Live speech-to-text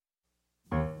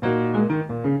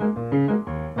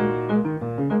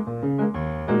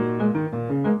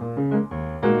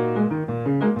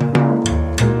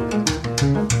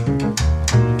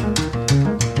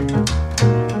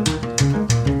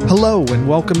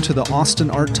welcome to the Austin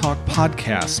Art Talk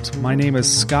podcast. My name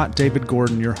is Scott David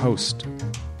Gordon, your host.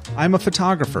 I'm a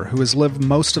photographer who has lived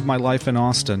most of my life in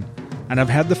Austin, and I've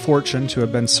had the fortune to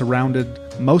have been surrounded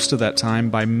most of that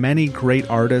time by many great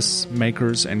artists,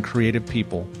 makers, and creative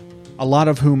people, a lot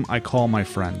of whom I call my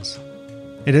friends.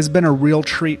 It has been a real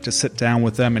treat to sit down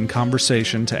with them in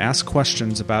conversation to ask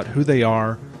questions about who they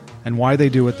are and why they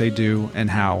do what they do and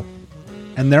how.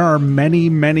 And there are many,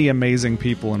 many amazing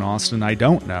people in Austin I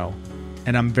don't know,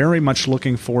 and I'm very much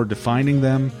looking forward to finding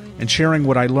them and sharing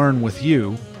what I learn with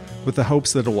you, with the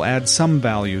hopes that it will add some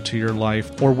value to your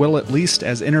life, or will, at least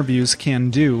as interviews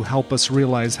can do, help us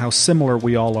realize how similar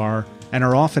we all are and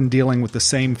are often dealing with the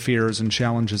same fears and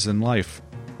challenges in life.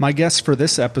 My guest for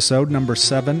this episode, number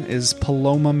 7, is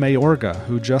Paloma Mayorga,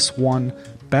 who just won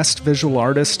Best Visual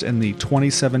Artist in the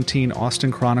 2017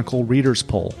 Austin Chronicle Readers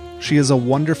Poll. She is a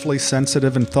wonderfully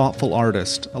sensitive and thoughtful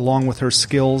artist, along with her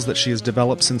skills that she has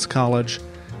developed since college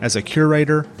as a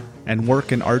curator and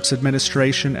work in arts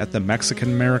administration at the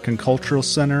Mexican American Cultural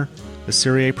Center, the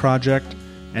Serie Project,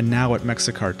 and now at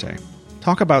Mexicarte.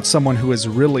 Talk about someone who is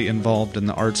really involved in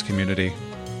the arts community.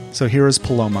 So here is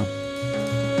Paloma.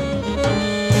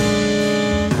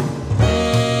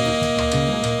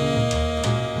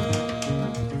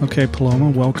 Okay, Paloma,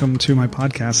 welcome to my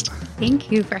podcast.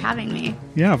 Thank you for having me.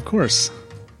 Yeah, of course.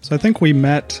 So I think we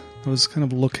met, I was kind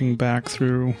of looking back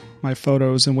through my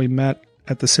photos, and we met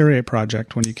at the Serie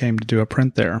Project when you came to do a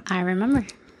print there. I remember.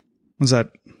 Was that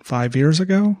 5 years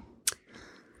ago?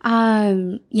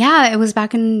 Yeah, it was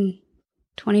back in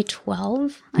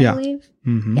 2012, I believe.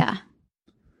 Mm-hmm. Yeah.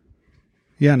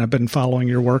 Yeah, and I've been following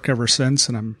your work ever since,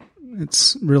 and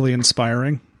it's really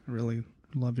inspiring. I really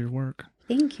love your work.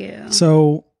 Thank you.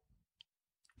 So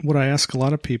what I ask a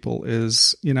lot of people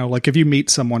is, like if you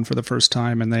meet someone for the first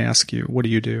time and they ask you, what do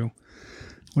you do?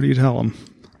 What do you tell them?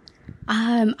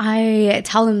 I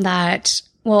tell them that,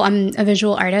 I'm a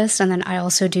visual artist, and then I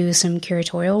also do some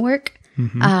curatorial work.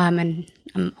 Mm-hmm. And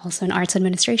I'm also in arts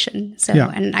administration. So,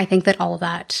 And I think that all of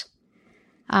that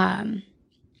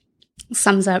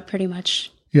sums up pretty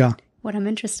much what I'm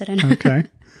interested in. Okay.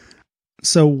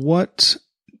 So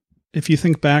if you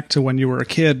think back to when you were a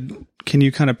kid, can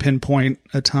you kind of pinpoint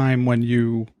a time when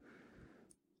you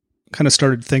kind of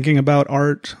started thinking about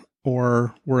art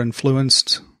or were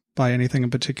influenced by anything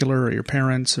in particular, or your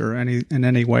parents, or in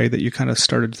any way that you kind of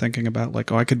started thinking about,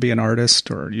 like, I could be an artist,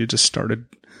 or you just started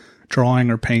drawing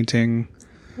or painting?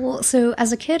 Well, so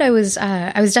as a kid, I was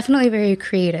definitely very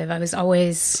creative. I was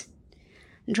always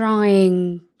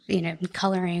drawing,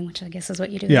 coloring, which I guess is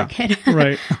what you do as a kid.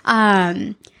 Right.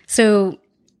 So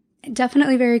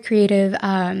definitely very creative,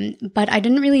 but I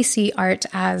didn't really see art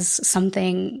as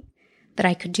something that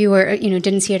I could do, or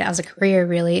didn't see it as a career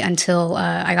really until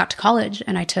I got to college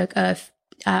and I took a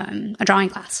drawing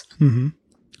class.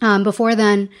 Mm-hmm. Before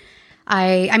then,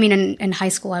 in high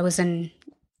school I was in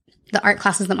the art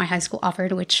classes that my high school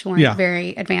offered, which weren't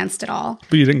very advanced at all.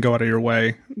 But you didn't go out of your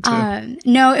way to...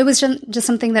 No, it was just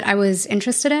something that I was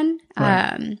interested in.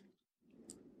 Right.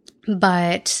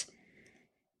 But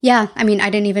yeah, I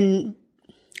didn't even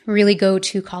really go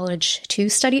to college to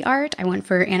study art. I went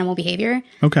for animal behavior.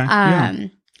 Okay.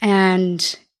 But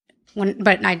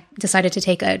I decided to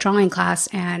take a drawing class,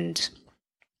 and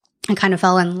I kind of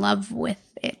fell in love with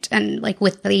it and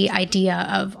with the idea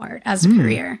of art as a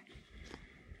career.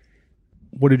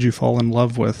 What did you fall in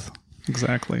love with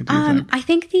exactly, do you think? I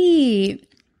think I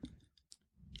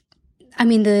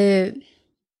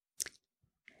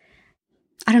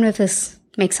don't know if this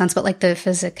makes sense, but the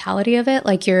physicality of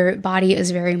it, your body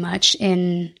is very much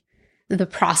in the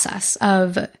process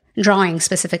of drawing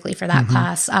specifically for that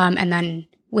class. And then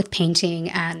with painting,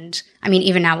 and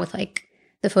even now with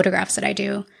the photographs that I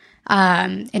do,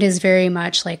 it is very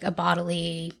much a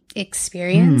bodily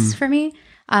experience for me.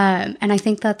 And I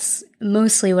think that's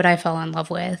mostly what I fell in love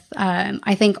with.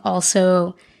 I think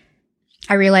also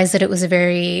I realized that it was a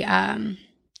very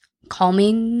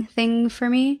calming thing for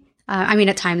me.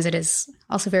 At times it is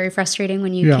also very frustrating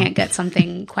when you can't get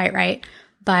something quite right.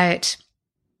 But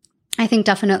I think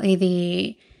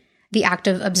definitely the act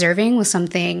of observing was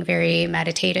something very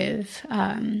meditative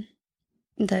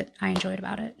that I enjoyed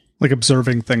about it. Like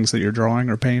observing things that you're drawing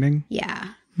or painting? Yeah.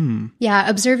 Yeah,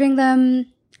 observing them,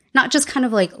 not just kind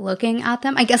of looking at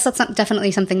them. I guess that's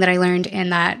definitely something that I learned in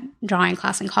that drawing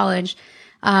class in college,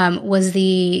 was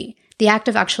the act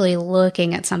of actually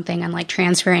looking at something and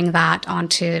transferring that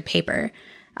onto paper.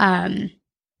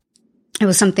 It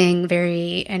was something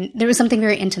there was something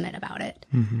very intimate about it.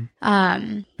 Mm-hmm.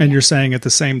 And you're saying at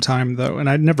the same time, though, and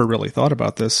I'd never really thought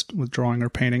about this with drawing or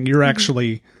painting, you're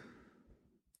actually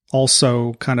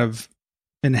also kind of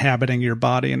inhabiting your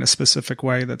body in a specific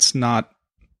way that's not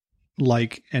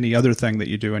like any other thing that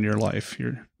you do in your life.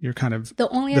 You're kind of the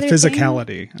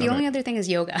physicality. The only other thing is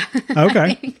yoga.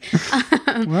 Okay.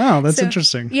 Wow, that's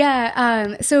interesting.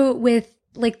 Yeah. So with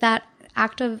like that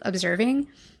act of observing,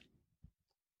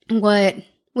 what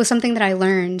was something that I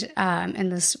learned in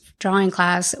this drawing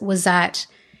class was that,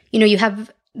 you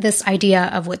have this idea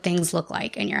of what things look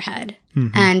like in your head.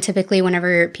 Mm-hmm. And typically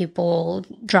whenever people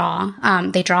draw,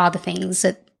 they draw the things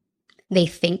that they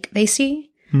think they see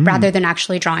rather than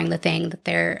actually drawing the thing that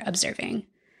they're observing.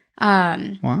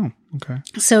 Wow. Okay.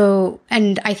 So,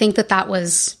 and I think that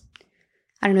was,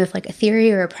 I don't know if like a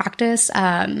theory or a practice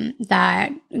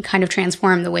that kind of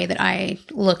transformed the way that I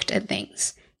looked at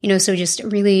things. So just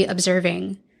really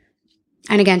observing.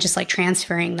 And again, just like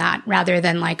transferring that rather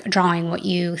than like drawing what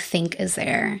you think is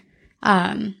there.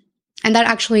 And that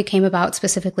actually came about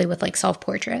specifically with like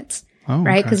self-portraits,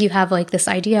 right? Because you have like this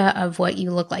idea of what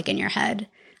you look like in your head,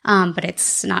 but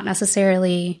it's not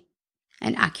necessarily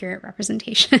an accurate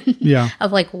representation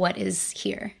of like what is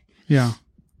here. Yeah.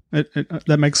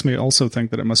 That makes me also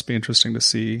think that it must be interesting to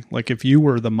see, like if you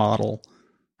were the model,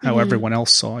 how everyone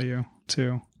else saw you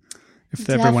too, if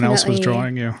everyone else was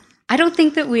drawing you. I don't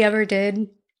think that we ever did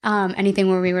anything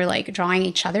where we were like drawing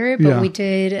each other, but we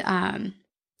did, and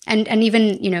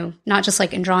even, not just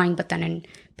like in drawing, but then in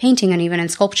painting and even in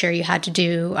sculpture, you had to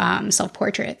do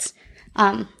self-portraits,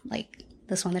 like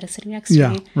this one that is sitting next to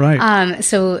me. Right.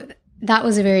 So that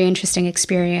was a very interesting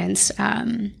experience.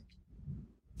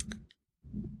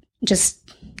 Just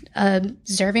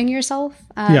observing yourself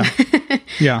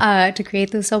to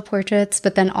create those self-portraits,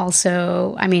 but then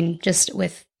also, just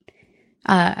with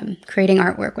creating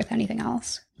artwork with anything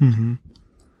else. Mm-hmm.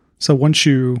 So once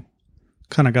you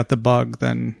kind of got the bug,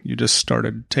 then you just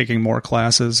started taking more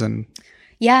classes and...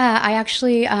 Yeah, I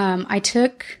actually, I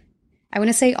took, I want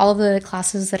to say all of the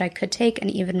classes that I could take and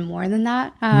even more than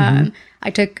that. I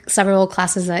took several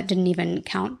classes that didn't even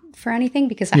count for anything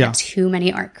because I had too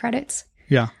many art credits.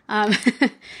 Yeah.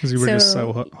 Because you were just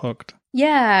so hooked.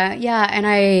 Yeah. And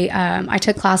I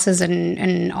took classes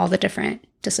in all the different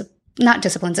not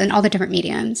disciplines, and all the different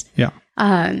mediums. Yeah.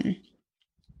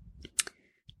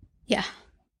 Yeah.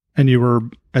 And you were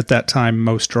at that time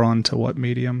most drawn to what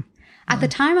medium? At the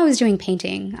time I was doing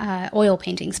painting, oil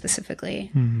painting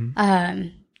specifically. Mm-hmm.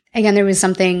 Again, there was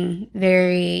something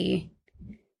very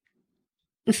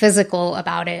physical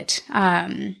about it.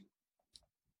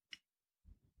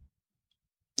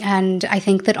 And I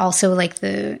think that also like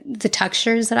the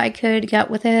textures that I could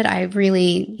get with it, I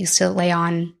really used to lay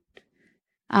on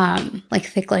like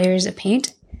thick layers of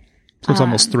paint. So it's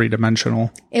almost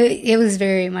 3-dimensional. It was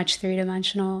very much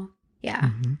 3-dimensional. Yeah.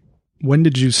 Mm-hmm. When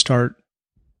did you start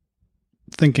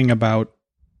thinking about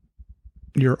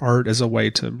your art as a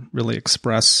way to really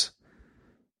express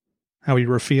how you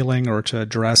were feeling or to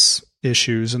address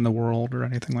issues in the world or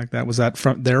anything like that? Was that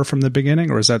from the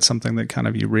beginning, or is that something that kind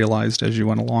of you realized as you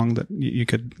went along that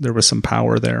there was some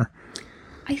power there?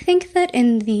 I think that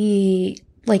in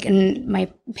my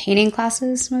painting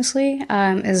classes mostly,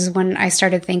 is when I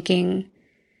started thinking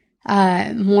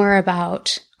more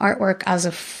about artwork as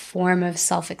a form of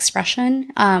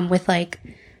self-expression, with like,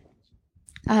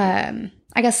 I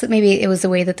guess that maybe it was the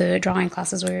way that the drawing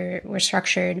classes were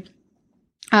structured,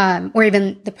 or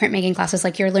even the printmaking classes,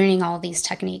 like you're learning all these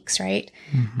techniques, right?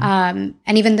 Mm-hmm.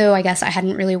 And even though I guess I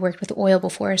hadn't really worked with oil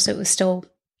before, so it was still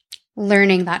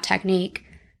learning that technique,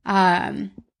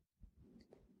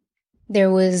 there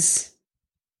was,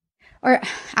 or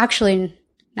actually,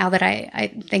 now that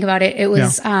I think about it, it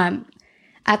was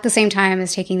at the same time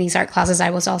as taking these art classes,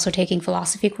 I was also taking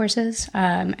philosophy courses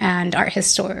and art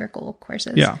historical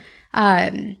courses. Yeah.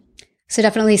 So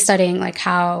definitely studying like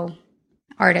how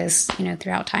artists,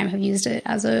 throughout time have used it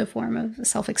as a form of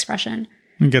self-expression.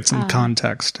 And get some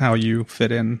context, how you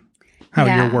fit in, how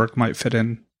your work might fit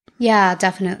in. Yeah,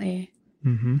 definitely.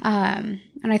 Mm-hmm. And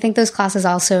I think those classes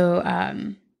also...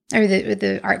 or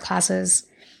the art classes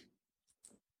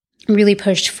really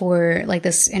pushed for like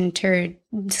this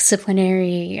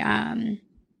interdisciplinary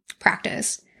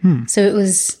practice. So it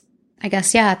was, I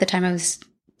guess, at the time I was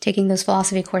taking those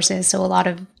philosophy courses. So a lot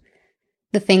of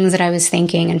the things that I was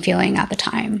thinking and feeling at the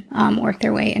time worked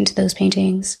their way into those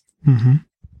paintings. Mm-hmm.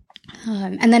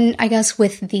 And then I guess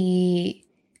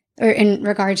in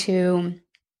regard to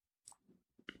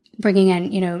bringing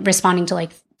in, responding to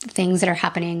like things that are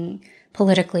happening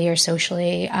politically or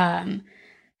socially, I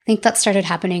think that started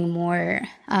happening more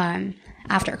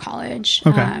after college.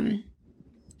 Okay. And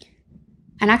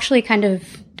actually kind of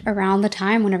around the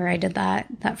time whenever I did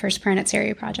that first Pernitz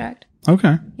area project.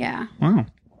 Okay. Yeah. Wow.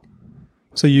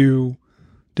 So you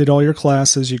did all your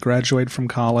classes, you graduated from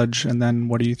college, and then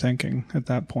what are you thinking at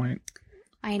that point?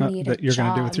 I need that a you're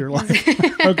job. going to do with your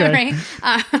life. Okay.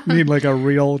 Right? Need like a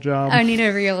real job. I need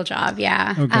a real job.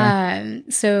 Yeah. Okay.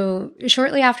 So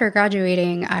shortly after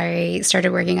graduating, I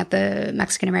started working at the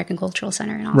Mexican American Cultural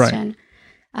Center in Austin.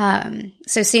 Right.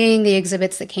 So seeing the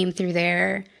exhibits that came through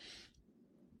there,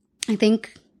 there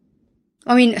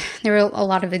were a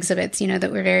lot of exhibits,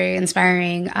 that were very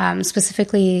inspiring.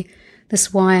 Specifically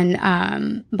this one,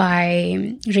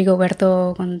 by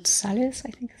Rigoberto Gonzalez,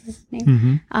 I think is his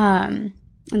name. Mm-hmm.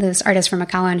 This artist from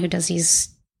McAllen who does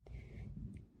these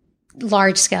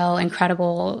large-scale,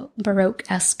 incredible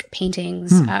Baroque-esque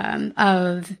paintings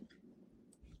of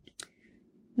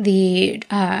the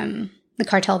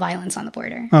cartel violence on the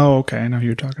border. Oh, okay. I know who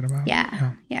you're talking about.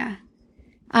 Yeah.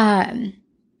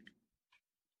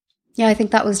 I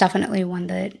think that was definitely one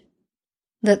that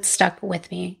stuck with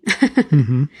me.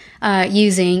 Mm-hmm.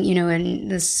 Using, in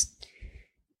this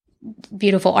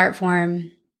beautiful art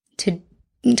form to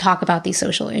talk about these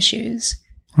social issues.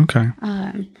 Okay.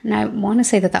 And I want to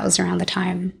say that was around the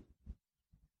time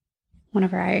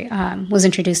whenever I was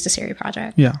introduced to Seri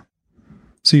Project. Yeah.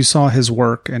 So you saw his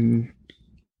work, and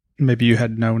maybe you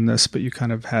had known this, but you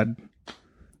kind of had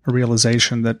a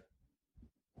realization that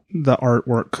the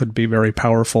artwork could be very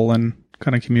powerful in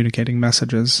kind of communicating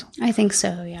messages. I think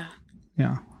so, yeah.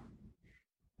 Yeah.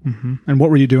 Mm-hmm. And what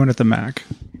were you doing at the MAC?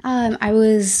 I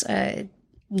was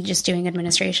just doing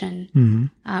administration.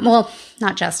 Mm-hmm. Well,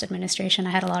 not just administration.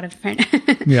 I had a lot of different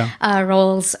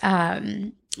roles.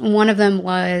 One of them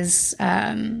was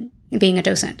being a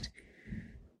docent.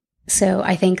 So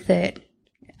I think that,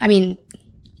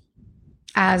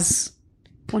 as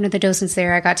one of the docents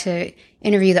there, I got to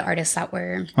interview the artists that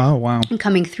were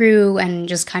coming through and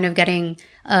just kind of getting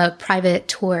a private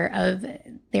tour of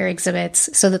their exhibits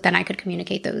so that then I could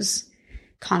communicate those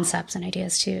concepts and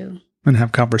ideas to and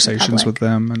have conversations with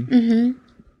them. And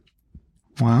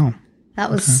mm-hmm. Wow.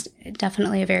 That was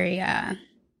definitely a very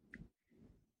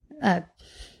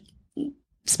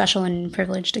special and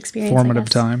privileged experience. Formative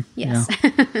time. Yes.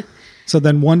 Yeah. So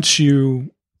then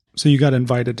so you got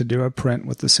invited to do a print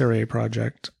with the Seri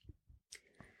Project.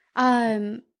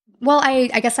 Well,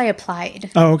 I guess I applied.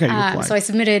 Oh, okay. You applied. So I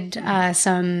submitted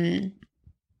some.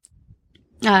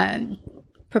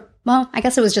 I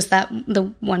guess it was just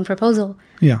the one proposal.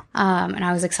 Yeah. And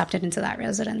I was accepted into that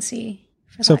residency.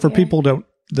 For people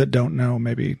that don't know,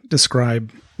 maybe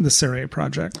describe the Seri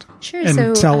Project. Sure.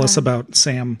 And tell us about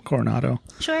Sam Coronado.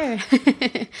 Sure.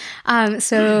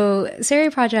 So Seri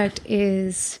Project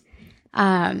is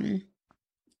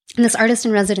this artist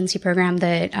in residency program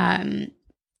that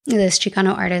this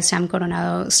Chicano artist, Sam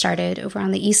Coronado, started over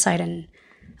on the east side in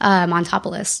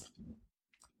Montopolis.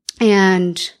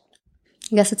 And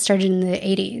I guess it started in the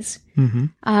 80s.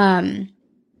 Mm-hmm.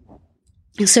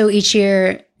 So each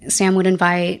year, Sam would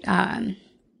invite 10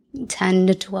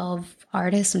 to 12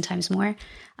 artists, sometimes more,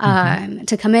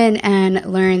 to come in and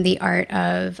learn the art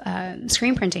of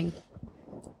screen printing.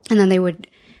 And then they would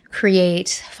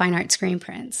create fine art screen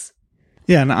prints.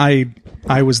 Yeah, and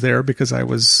I was there because I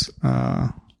was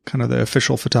kind of the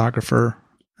official photographer.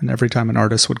 And every time an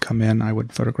artist would come in, I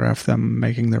would photograph them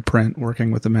making their print, working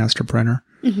with the master printer.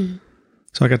 Mm-hmm.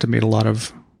 So I got to meet a lot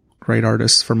of great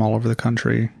artists from all over the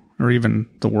country, or even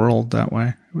the world that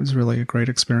way. It was really a great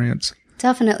experience.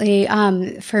 Definitely.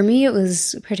 For me, it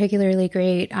was particularly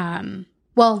great.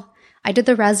 Well, I did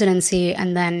the residency,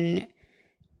 and then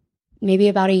maybe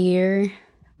about a year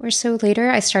or so later,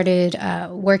 I started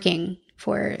working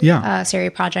for Seri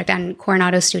Project and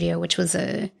Coronado Studio, which was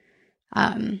the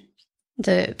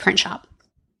print shop.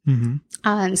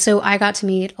 Mm-hmm. So I got to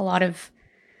meet a lot of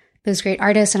those great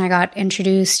artists, and I got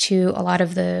introduced to a lot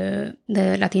of the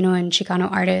Latino and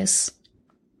Chicano artists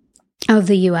of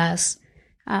the U.S.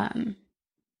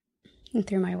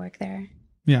 Through my work there.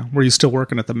 Yeah. Were you still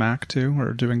working at the MAC too,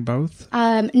 or doing both?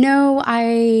 No,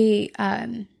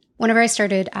 whenever I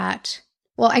started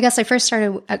I guess I first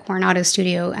started at Coronado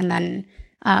Studio, and then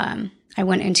I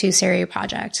went into Seri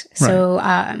Project. Right.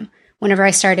 So whenever I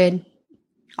started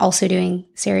also doing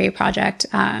Seri Project,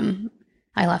 I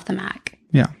left the MAC.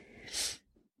 Yeah.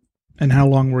 And how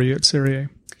long were you at Seri?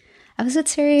 I was at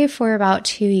Seri for about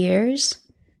 2 years.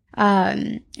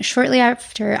 Shortly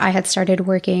after I had started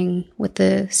working with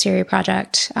the Seri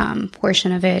Project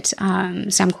portion of it,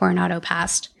 Sam Coronado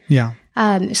passed. Yeah.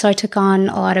 So I took on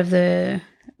a lot of the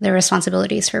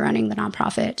responsibilities for running the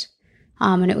nonprofit.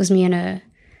 And it was me and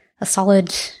a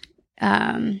solid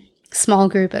small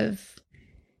group of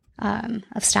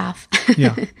staff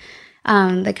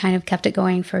that kind of kept it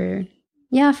going for,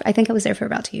 I think I was there for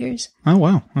about 2 years. Oh,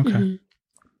 wow. Okay. Mm-hmm.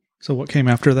 So what came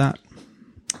after that?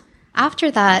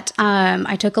 after that,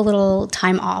 I took a little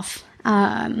time off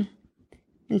and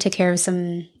took care of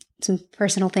some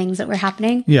personal things that were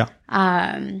happening. Yeah.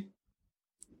 And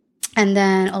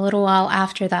then a little while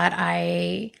after that,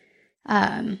 I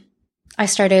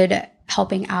started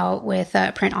helping out with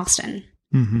Print Austin,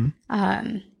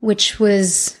 which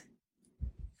was,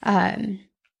 I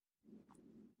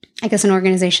guess, an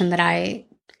organization that I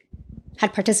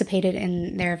had participated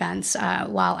in their events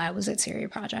while I was at Siri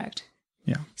Project.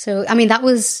 Yeah. So,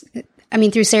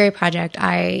 through Siri Project,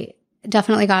 I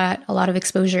definitely got a lot of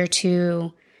exposure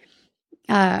to,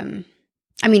 to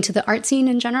the art scene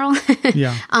in general,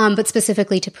 yeah. But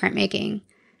specifically to printmaking.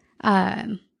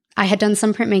 I had done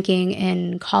some printmaking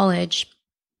in college,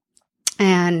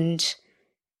 but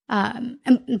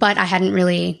I hadn't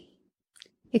really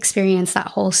experienced that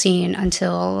whole scene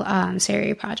until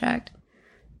Siri Project.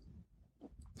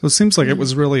 So it seems like it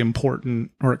was really important,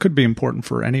 or it could be important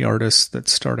for any artist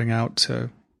that's starting out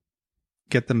to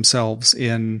get themselves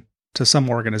in to some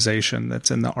organization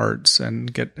that's in the arts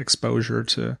and get exposure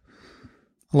to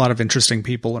a lot of interesting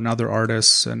people and other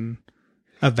artists and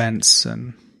events.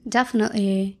 And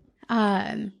definitely.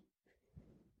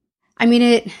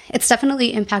 It's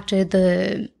definitely impacted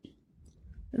the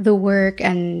work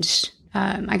and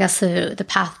I guess the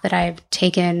path that I've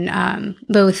taken,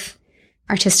 both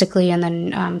artistically and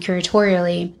then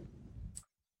curatorially,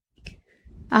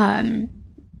 and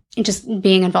just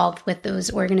being involved with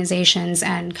those organizations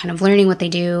and kind of learning what they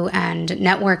do and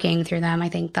networking through them. I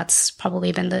think that's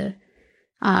probably been the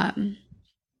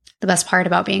best part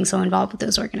about being so involved with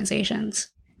those organizations.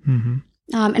 Mm-hmm.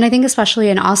 And I think especially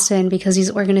in Austin, because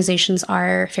these organizations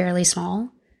are fairly small,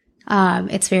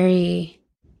 it's very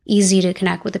easy to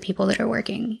connect with the people that are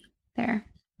working there.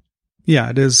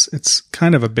 Yeah, it is. It's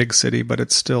kind of a big city, but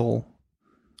it's still,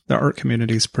 the art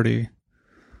community is pretty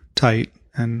tight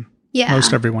and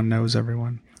most everyone knows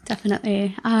everyone.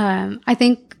 Definitely. I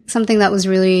think something that was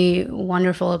really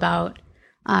wonderful about,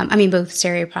 both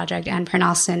Siri Project and Print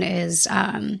Austin is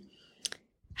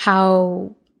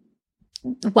how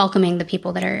welcoming the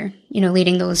people that are,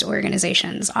 leading those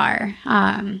organizations are.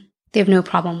 They have no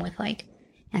problem with like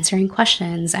answering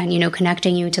questions and,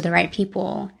 connecting you to the right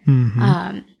people.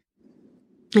 Mm-hmm.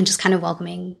 And just kind of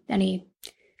welcoming any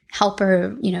help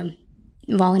or,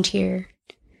 volunteer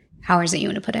hours that you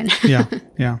want to put in. Yeah.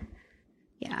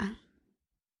 Yeah.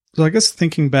 So I guess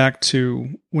thinking back to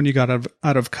when you got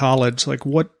out of college, like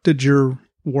what did your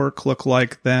work look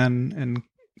like then? And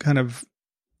kind of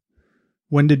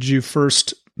when did you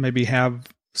first maybe have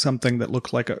something that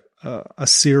looked like a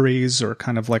series or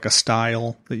kind of like a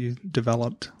style that you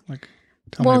developed? Like,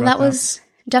 tell me about that. Was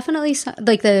definitely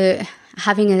like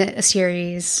having a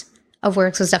series of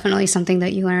works was definitely something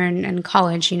that you learn in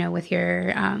college, with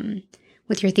your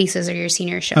thesis or your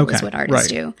seniorship is what artists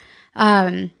do.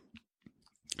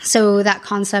 So that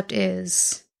concept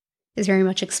is very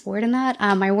much explored in that.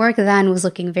 My work then was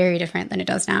looking very different than it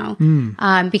does now,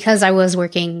 because I was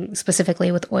working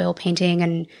specifically with oil painting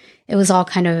and it was all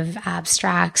kind of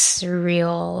abstract,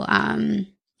 surreal.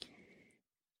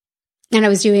 And I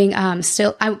was doing I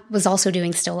was also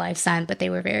doing still lifes then, but they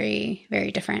were very,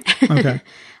 very different. Okay.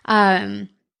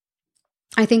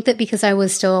 I think that because I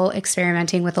was still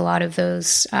experimenting with a lot of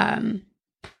those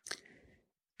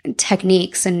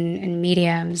techniques and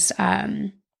mediums,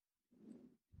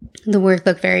 the work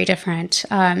looked very different.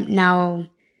 Now,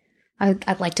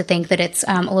 I'd like to think that it's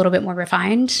a little bit more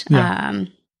refined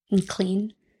and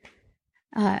clean.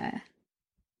 I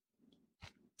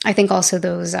think also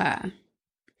those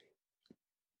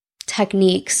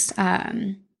techniques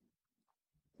kind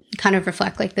of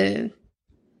reflect like I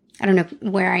don't know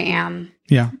where I am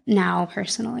now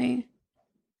personally.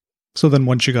 So then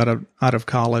once you got out of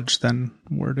college, then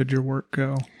where did your work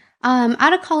go?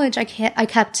 Out of college, I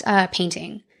kept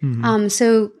painting. Mm-hmm.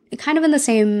 So kind of in the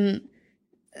same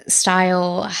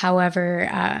style. However,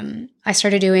 I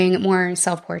started doing more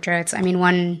self-portraits.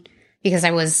 One, because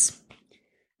I was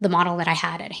the model that I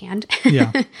had at hand.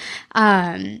 Yeah.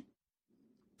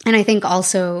 And I think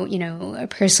also,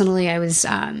 personally, I was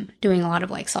doing a lot of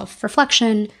like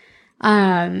self-reflection.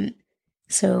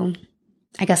 So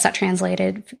I guess that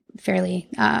translated fairly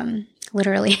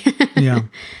literally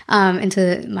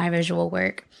into my visual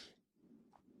work.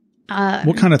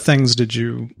 What kind of things did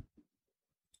you,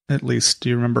 at least, do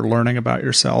you remember learning about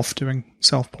yourself doing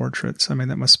self-portraits?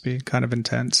 That must be kind of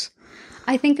intense.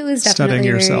 I think it was definitely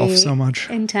studying yourself so much.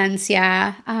 Intense,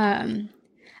 yeah.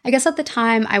 I guess at the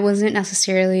time I wasn't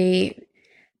necessarily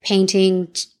painting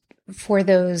for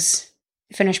those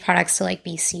finished products to like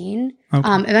be seen. Okay.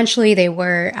 Eventually they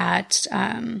were at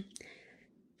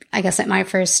I guess, at my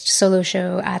first solo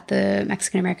show at the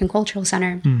Mexican American Cultural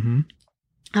Center. Mm-hmm.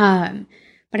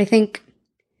 But I think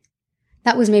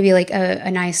that was maybe like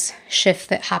a nice shift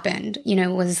that happened,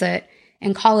 was that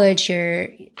in college,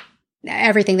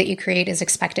 everything that you create is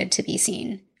expected to be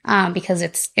seen, because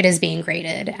it is being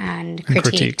graded and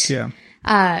critiqued. Yeah.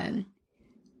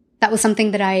 That was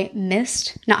something that I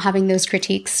missed, not having those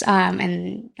critiques,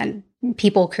 and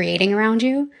people creating around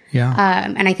you. Yeah.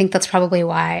 And I think that's probably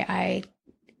why I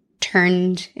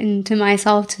turned into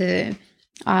myself for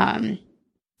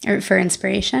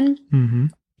inspiration. Mm-hmm.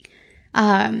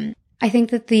 I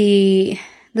think that the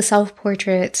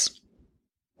self-portraits,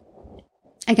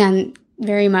 again,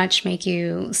 very much make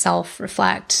you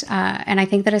self-reflect. And I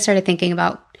think that I started thinking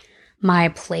about my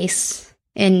place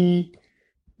in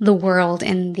the world,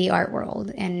 in the art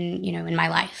world, and, in my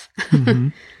life. Mm-hmm.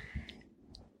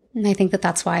 And I think that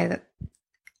that's why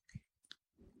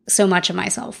so much of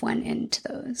myself went into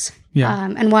those. Yeah.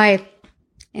 And why,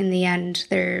 in the end,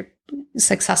 they're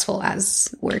successful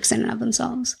as works in and of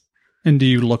themselves. And do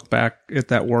you look back at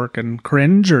that work and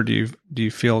cringe, or do you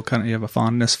feel kind of you have a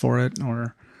fondness for it,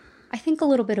 or? I think a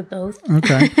little bit of both.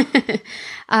 Okay.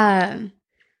 I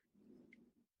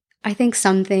think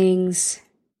some things,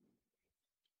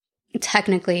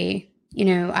 technically,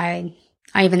 I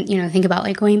even, think about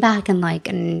like going back and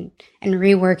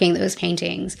reworking those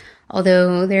paintings.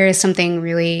 Although there is something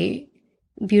really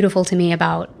beautiful to me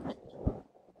about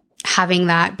having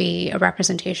that be a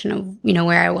representation of,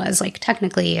 where I was, like,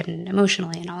 technically and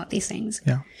emotionally and all of these things.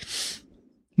 Yeah.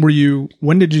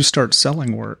 When did you start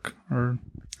selling work, or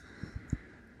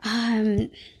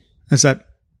has that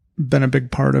been a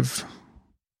big part of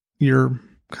your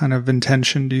kind of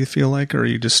intention, do you feel like, or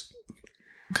you just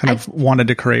kind of wanted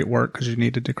to create work because you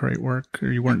needed to create work,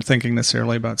 or you weren't thinking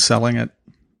necessarily about selling it,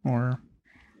 or?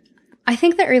 I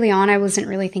think that early on, I wasn't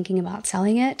really thinking about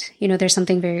selling it. There's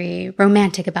something very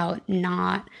romantic about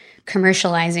not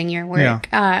commercializing your work,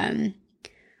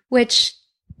 which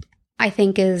I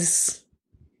think is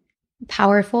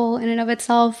powerful in and of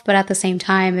itself. But at the same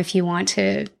time, if you want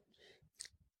to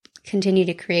continue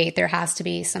to create, there has to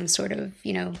be some sort of,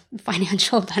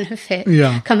 financial benefit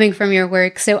coming from your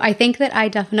work. So I think that I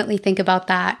definitely think about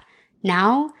that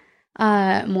now,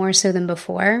 more so than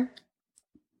before.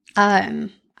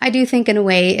 I do think in a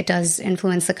way it does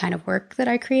influence the kind of work that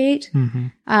I create. Mm-hmm.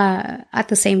 At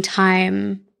the same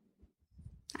time,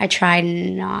 I try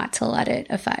not to let it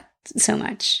affect so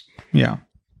much. Yeah.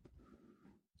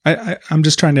 I'm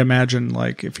just trying to imagine,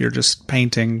 like, if you're just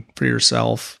painting for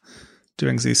yourself,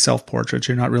 doing these self-portraits,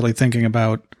 you're not really thinking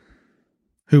about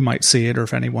who might see it or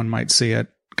if anyone might see it,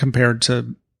 compared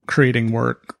to creating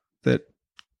work that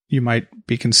you might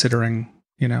be considering,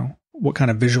 what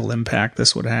kind of visual impact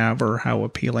this would have or how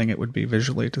appealing it would be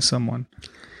visually to someone.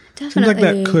 Definitely. Seems like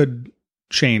that could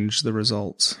change the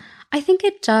results. I think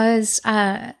it does.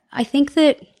 I think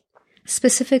that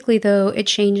specifically, though, it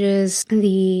changes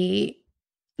the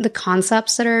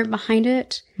concepts that are behind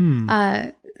it.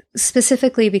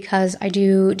 Specifically because I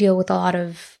do deal with a lot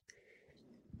of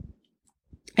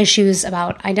issues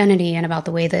about identity and about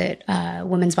the way that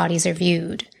women's bodies are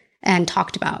viewed and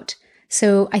talked about.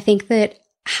 So I think that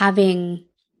having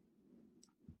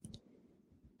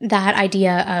that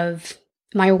idea of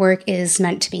my work is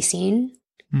meant to be seen,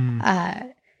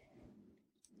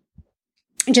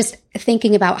 just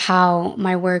thinking about how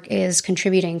my work is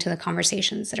contributing to the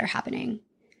conversations that are happening,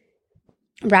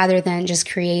 rather than just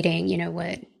creating,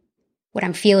 what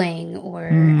I'm feeling, or,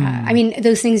 I mean,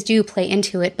 those things do play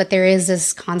into it, but there is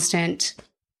this constant,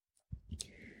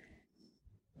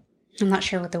 I'm not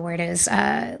sure what the word is,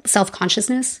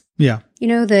 self-consciousness. Yeah.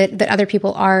 That other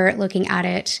people are looking at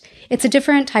it. It's a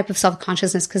different type of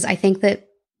self-consciousness, because I think that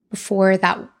before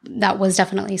that was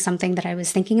definitely something that I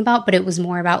was thinking about, but it was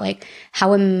more about like,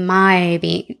 how am I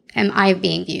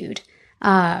being viewed?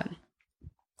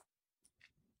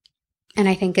 And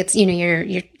I think it's,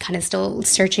 you're kind of still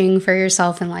searching for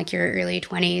yourself in like your early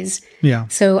 20s. Yeah.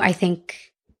 So I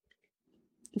think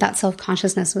that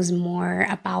self-consciousness was more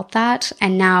about that.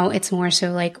 And now it's more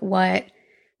so like, what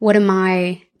am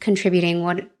I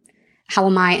contributing? How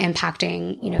am I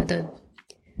impacting,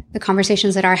 the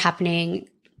conversations that are happening,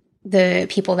 the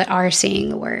people that are seeing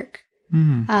the work,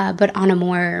 but on a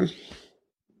more,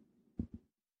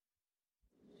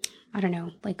 I don't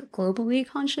know, like globally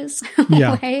conscious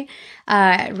way,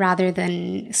 rather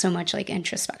than so much like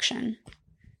introspection.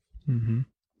 Mm-hmm.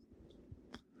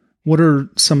 What are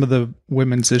some of the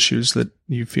women's issues that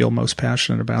you feel most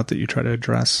passionate about that you try to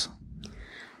address?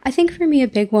 I think for me, a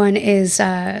big one is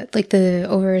like the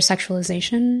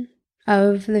over-sexualization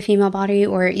of the female body,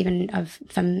 or even of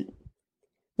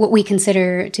what we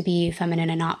consider to be feminine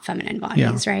and not feminine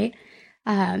bodies, right?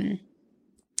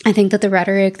 I think that the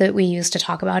rhetoric that we use to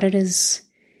talk about it is,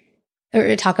 or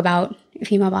to talk about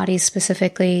female bodies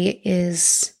specifically,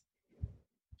 is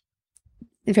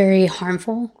very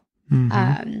harmful.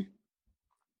 And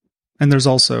there's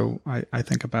also, I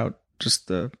think about just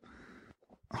the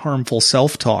harmful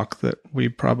self-talk that we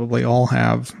probably all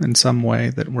have in some way,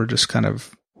 that we're just kind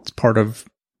of, it's part of,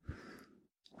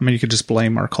 I mean, you could just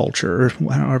blame our culture or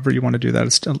however you want to do that.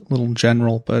 It's a little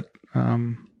general, but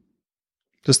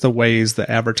just the ways, the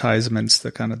advertisements,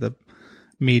 the kind of the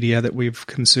media that we've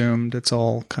consumed, it's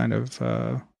all kind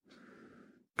of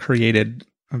created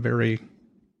a very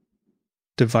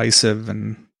divisive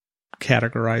and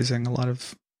categorizing a lot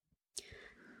of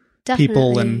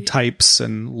people and types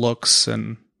and looks,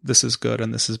 and this is good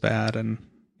and this is bad. And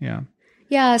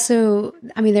yeah. So,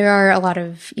 I mean, there are a lot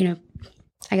of,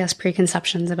 I guess,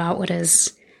 preconceptions about what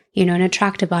is, an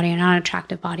attractive body and not an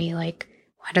attractive body. Like,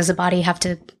 why does a body have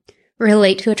to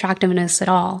relate to attractiveness at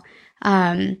all?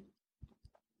 But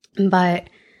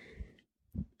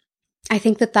I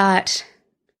think that,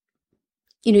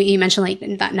 you mentioned like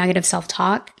that negative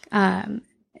self-talk,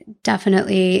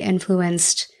 definitely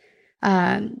influenced,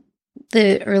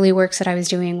 the early works that I was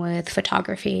doing with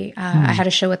photography. I had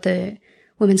a show at the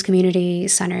Women's Community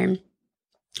Center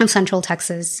of Central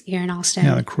Texas here in Austin.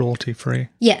 Yeah, the cruelty-free.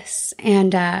 Yes.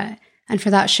 And for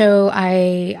that show,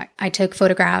 I took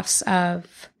photographs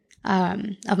of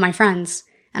my friends,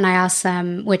 and I asked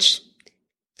them, which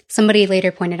somebody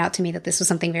later pointed out to me that this was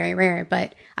something very rare,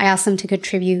 but I asked them to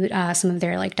contribute some of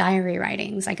their like diary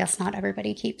writings. I guess not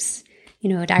everybody keeps,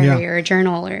 a diary or a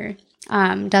journal or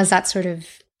does that sort of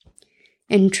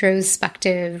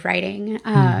introspective writing.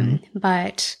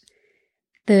 But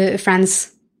the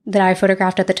friends that I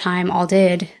photographed at the time all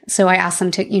did. So I asked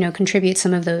them to, contribute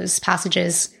some of those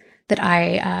passages that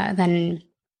I then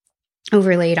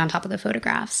overlaid on top of the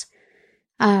photographs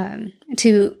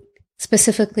to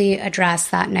specifically address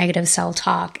that negative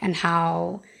self-talk and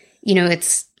how,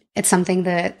 it's something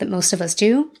that most of us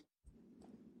do,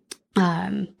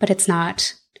 but it's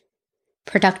not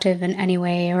productive in any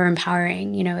way or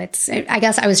empowering. I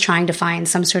guess I was trying to find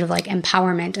some sort of like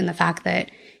empowerment in the fact that,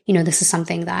 this is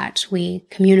something that we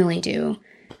communally do.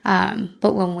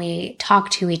 But when we talk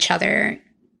to each other,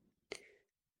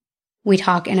 we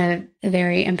talk in a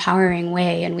very empowering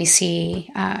way, and we see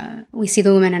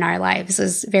the women in our lives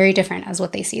as very different as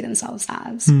what they see themselves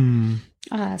as.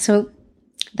 So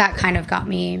that kind of got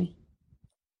me,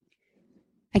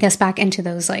 I guess, back into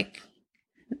those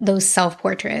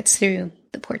self-portraits through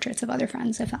the portraits of other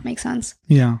friends, if that makes sense.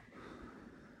 Yeah.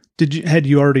 Had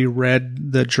you already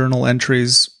read the journal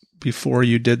entries before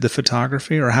you did the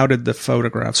photography, or how did the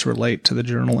photographs relate to the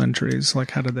journal entries?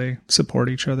 Like, how did they support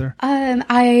each other?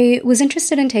 I was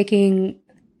interested in taking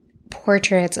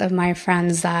portraits of my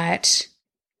friends that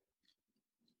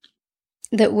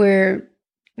were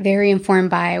very informed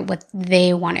by what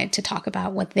they wanted to talk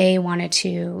about, what they wanted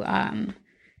to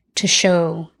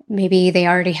show. Maybe they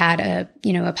already had a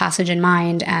passage in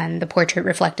mind and the portrait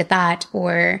reflected that,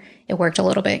 or it worked a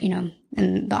little bit, in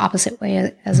the opposite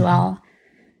way as well.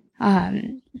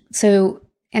 So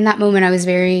in that moment, I was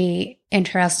very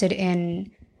interested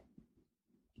in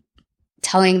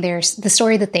telling the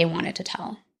story that they wanted to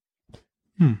tell.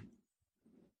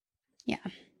 Yeah.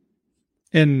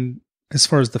 And as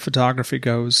far as the photography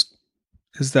goes,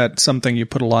 is that something you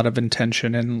put a lot of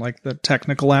intention in, like the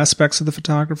technical aspects of the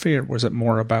photography, or was it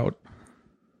more about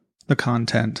the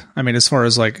content? I mean, as far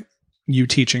as like you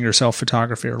teaching yourself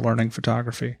photography or learning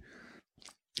photography.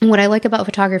 What I like about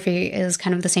photography is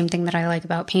kind of the same thing that I like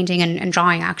about painting and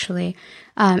drawing, actually,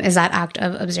 is that act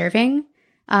of observing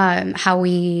how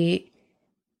we,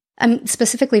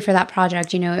 specifically for that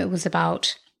project, it was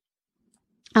about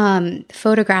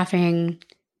photographing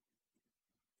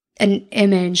an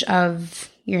image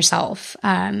of yourself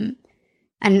and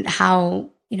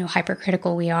how,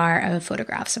 hypercritical we are of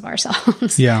photographs of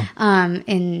ourselves. Yeah.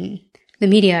 In the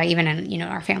media, even in,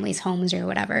 our families' homes or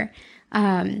whatever.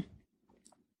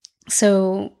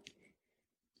 So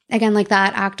again, like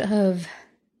that act of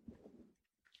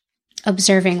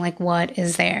observing, like what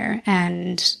is there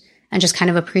and just kind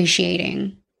of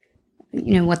appreciating,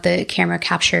 what the camera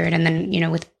captured, and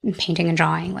then, with painting and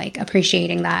drawing, like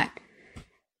appreciating that,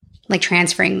 like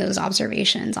transferring those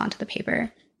observations onto the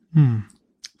paper.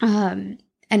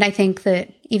 And I think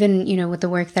that even, with the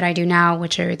work that I do now,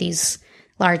 which are these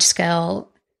large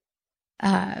scale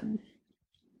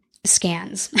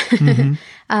scans,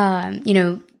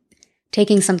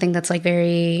 taking something that's like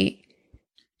very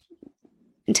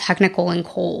technical and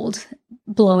cold,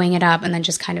 blowing it up, and then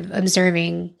just kind of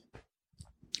observing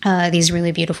these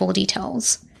really beautiful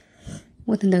details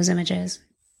within those images.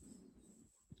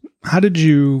 How did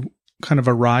you kind of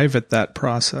arrive at that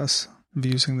process of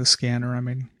using the scanner? I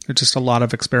mean, it's just a lot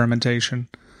of experimentation.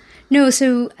 No,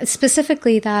 so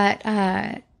specifically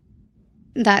that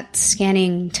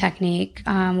scanning technique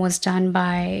was done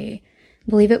by, I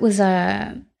believe it was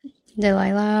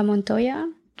Delilah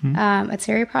Montoya at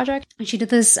Seri Project. And she did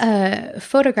this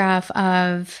photograph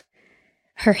of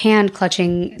her hand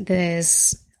clutching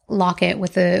this locket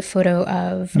with a photo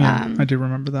of... I do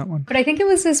remember that one. But I think it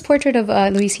was this portrait of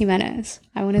Luis Jimenez.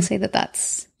 I want to say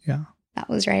that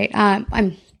was right.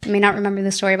 I may not remember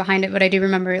the story behind it, but I do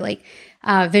remember like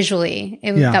visually.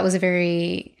 That was a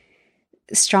very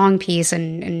strong piece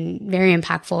and very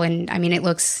impactful. And I mean, it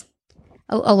looks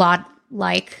a lot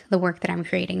like the work that I'm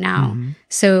creating now. Mm-hmm.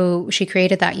 So she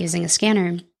created that using a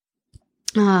scanner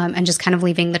and just kind of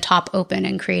leaving the top open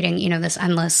and creating, this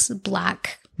endless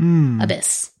black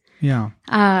abyss. Yeah.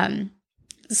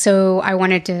 So I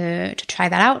wanted to try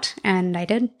that out, and I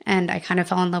did. And I kind of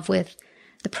fell in love with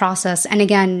the process. And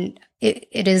again,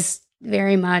 it is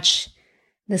very much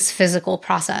this physical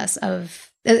process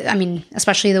of,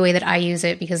 especially the way that I use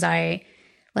it, because I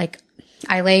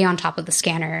lay on top of the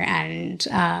scanner and,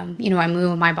 I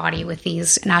move my body with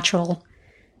these natural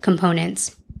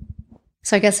components.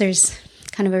 So I guess there's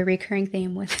kind of a recurring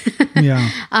theme with,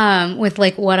 with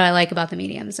like what I like about the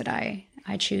mediums that I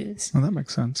choose. Well, that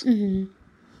makes sense. Mm-hmm.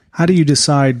 How do you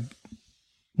decide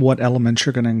what elements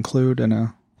you're going to include in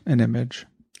an image?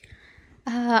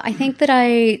 I think that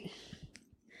I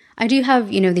do have,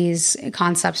 these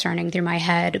concepts running through my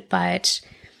head, but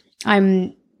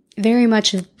I'm very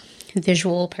much a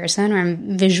visual person, or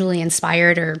I'm visually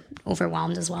inspired or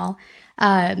overwhelmed as well.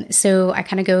 So I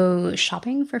kind of go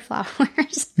shopping for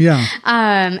flowers. Yeah.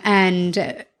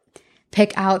 And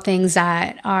pick out things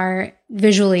that are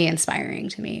visually inspiring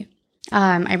to me.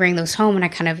 I bring those home and I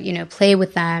kind of, play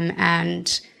with them.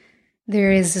 And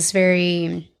there is this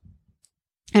very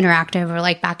interactive or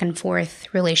like back and forth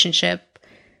relationship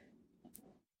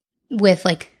with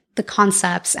like the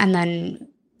concepts and then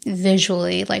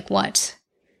visually like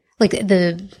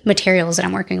the materials that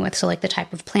I'm working with. So like the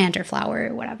type of plant or flower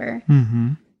or whatever.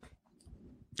 Mm-hmm.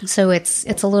 So it's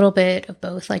a little bit of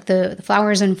both. Like the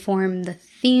flowers inform the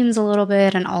themes a little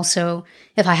bit. And also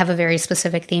if I have a very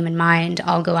specific theme in mind,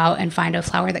 I'll go out and find a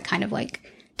flower that kind of like,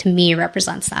 to me,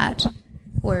 represents that,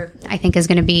 or I think is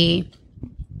going to be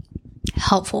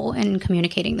helpful in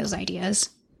communicating those ideas.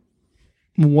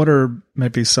 What are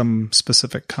maybe some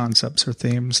specific concepts or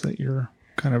themes that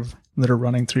that are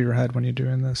running through your head when you're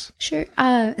doing this? Sure.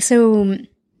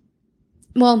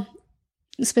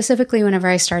 Specifically, whenever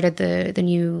I started the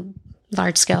new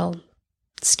large scale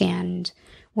scanned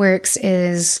works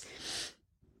is,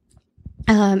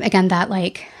 again,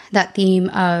 that theme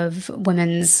of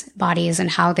women's bodies and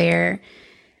how they're,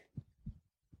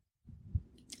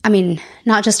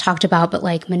 not just talked about, but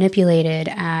like manipulated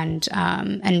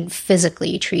and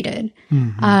physically treated.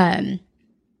 Mm-hmm.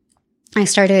 I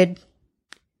started,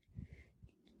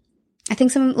 I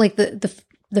think some like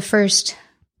the first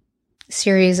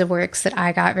series of works that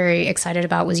I got very excited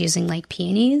about was using like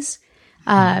peonies,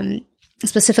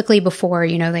 specifically before,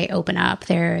 they open up.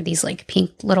 They're these like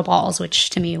pink little balls,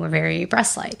 which to me were very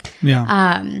breast-like.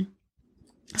 Yeah.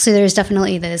 So there's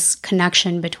definitely this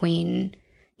connection between,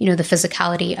 the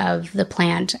physicality of the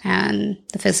plant and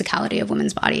the physicality of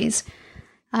women's bodies.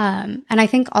 And I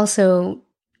think also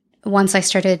once I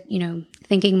started,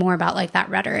 thinking more about like that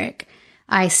rhetoric,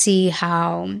 I see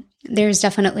how there's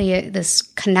definitely this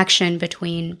connection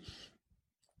between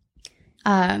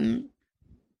the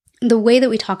way that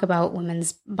we talk about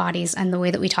women's bodies and the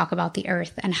way that we talk about the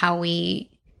earth and how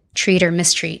we treat or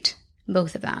mistreat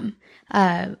both of them.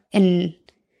 In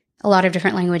a lot of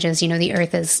different languages, the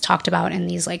earth is talked about in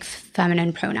these like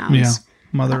feminine pronouns. Yeah,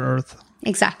 Mother Earth.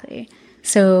 Exactly.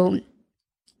 So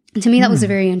to me, that was a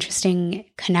very interesting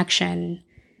connection.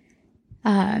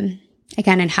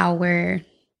 Again, in how we're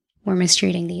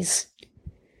mistreating these,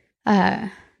 the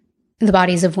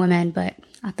bodies of women, but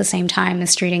at the same time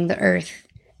mistreating the earth.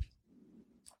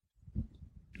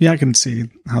 Yeah, I can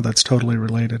see how that's totally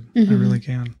related. Mm-hmm. I really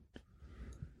can.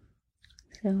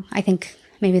 So I think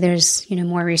maybe there's,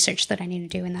 more research that I need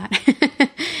to do in that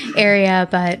area,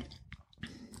 but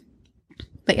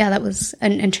yeah, that was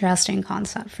an interesting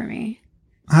concept for me.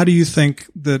 How do you think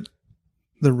that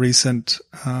the recent,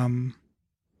 kind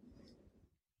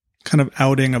of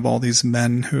outing of all these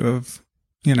men who have,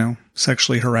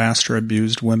 sexually harassed or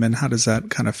abused women, how does that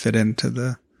kind of fit into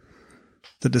the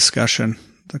discussion,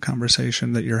 the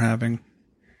conversation that you're having?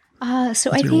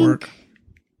 So I think,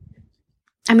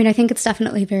 I mean, I think it's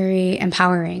definitely very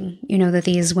empowering, that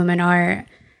these women are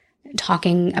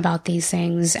talking about these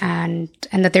things and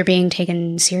that they're being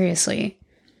taken seriously.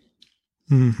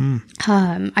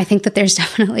 Mm-hmm. I think that there's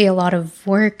definitely a lot of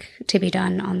work to be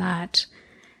done on that.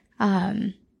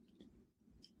 A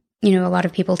lot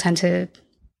of people tend to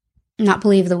not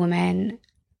believe the women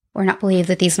or not believe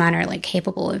that these men are like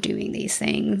capable of doing these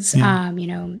things. Yeah.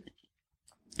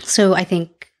 So I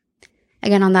think,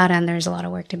 again, on that end, there's a lot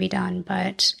of work to be done,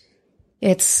 but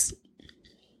it's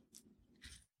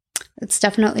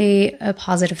definitely a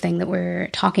positive thing that we're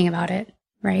talking about it,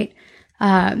 right?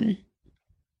 I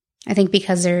think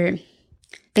because they're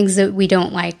things that we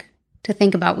don't like to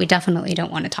think about, we definitely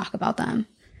don't want to talk about them.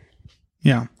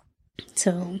 Yeah.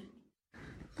 So.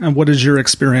 And what has your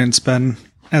experience been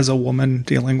as a woman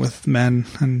dealing with men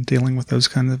and dealing with those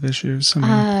kinds of issues?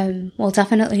 Well,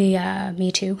 definitely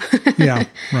Me Too. Yeah,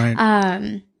 right.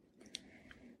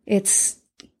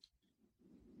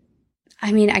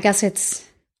 I guess it's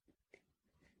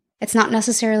not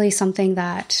necessarily something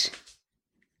that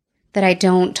I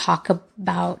don't talk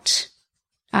about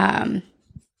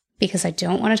because I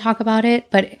don't want to talk about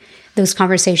it, but those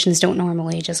conversations don't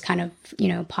normally just kind of,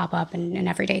 pop up in an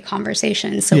everyday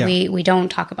conversation. So yeah. we don't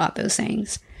talk about those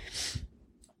things.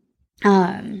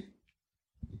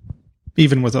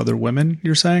 Even with other women,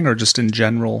 you're saying, or just in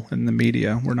general in the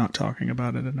media, we're not talking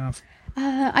about it enough?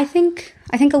 I think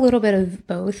a little bit of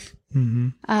both.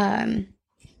 Mm-hmm.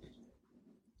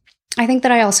 I think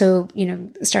that I also,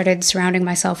 started surrounding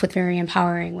myself with very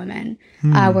empowering women,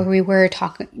 where we were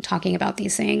talking about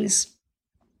these things,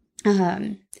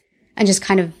 and just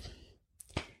kind of,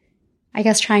 I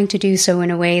guess, trying to do so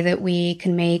in a way that we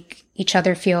can make each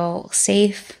other feel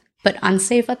safe, but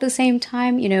unsafe at the same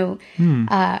time,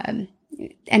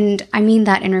 and I mean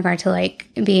that in regard to like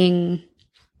being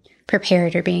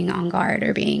prepared or being on guard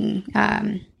or being,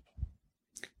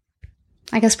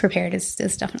 I guess prepared is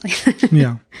definitely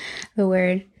yeah. the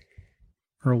word.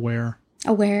 Or aware.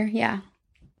 Aware, yeah.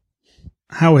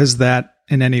 How has that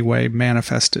in any way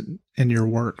manifested in your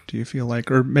work, do you feel like?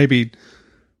 Or maybe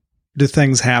do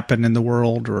things happen in the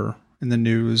world or in the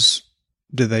news?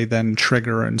 Do they then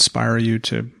trigger or inspire you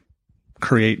to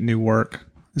create new work?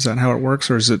 Is that how it works,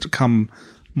 or does it come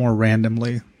more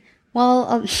randomly?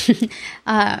 Well,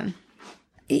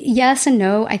 yes and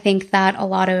no. I think that a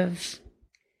lot of...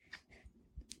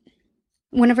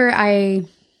 Whenever I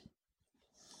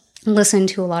listen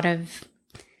to a lot of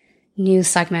news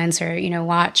segments or,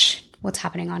 watch what's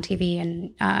happening on TV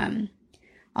and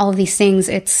all of these things,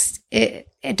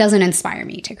 it doesn't inspire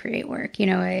me to create work.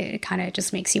 It kind of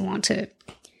just makes you want to.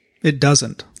 It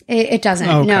doesn't. It doesn't.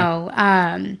 Oh, okay. No.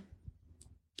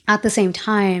 At the same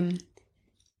time,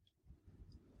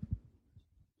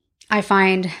 I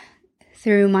find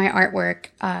through my artwork,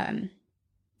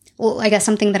 well, I guess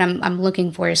something that I'm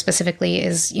looking for specifically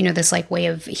is, this like way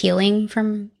of healing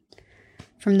from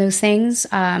those things,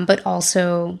 but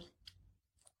also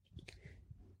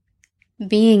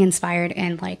being inspired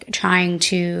and like trying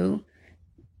to,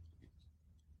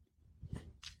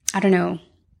 I don't know.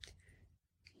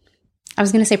 I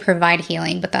was going to say provide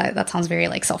healing, but that sounds very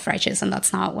like self-righteous, and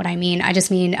that's not what I mean. I just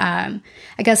mean, I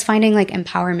guess finding like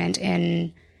empowerment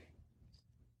in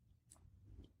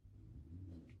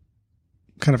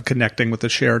kind of connecting with a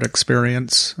shared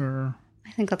experience, or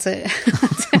I think that's a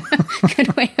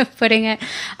good way of putting it.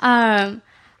 I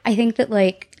think that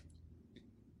like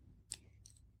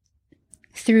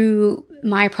through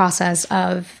my process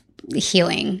of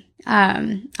healing,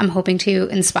 I'm hoping to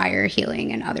inspire healing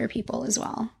in other people as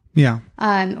well. Yeah.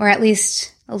 Or at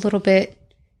least a little bit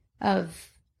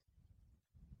of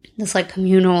this like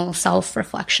communal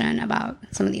self-reflection about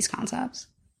some of these concepts.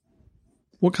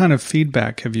 What kind of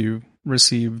feedback have you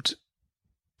received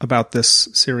about this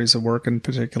series of work in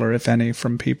particular, if any,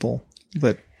 from people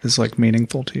that is like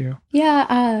meaningful to you? Yeah,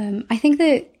 I think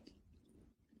that,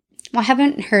 well, I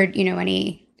haven't heard,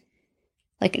 any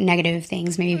like negative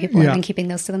things. Maybe people have been keeping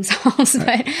those to themselves,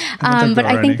 but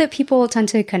I think that people tend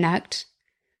to connect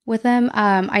with them.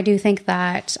 I do think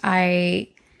that I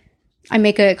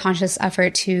make a conscious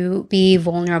effort to be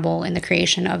vulnerable in the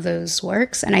creation of those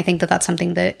works. And I think that that's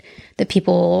something that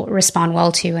people respond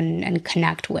well to and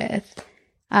connect with.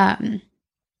 I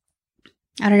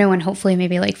don't know, and hopefully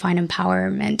maybe like find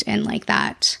empowerment in like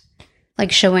that,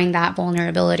 like showing that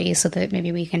vulnerability so that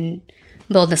maybe we can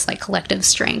build this like collective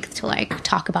strength to like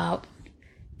talk about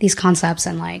these concepts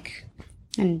and like,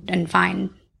 and find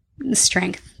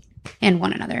strength in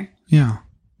one another. Yeah.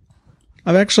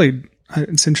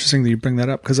 It's interesting that you bring that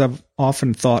up, because I've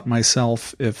often thought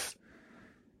myself, if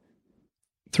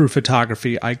through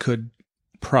photography I could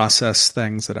process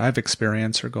things that I've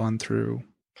experienced or gone through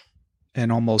and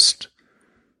almost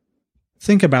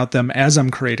think about them as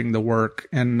I'm creating the work.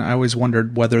 And I always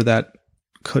wondered whether that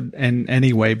could in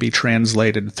any way be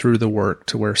translated through the work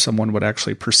to where someone would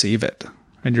actually perceive it.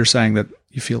 And you're saying that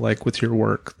you feel like with your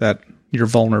work, that your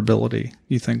vulnerability,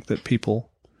 you think that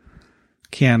people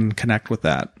can connect with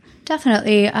that.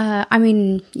 Definitely. I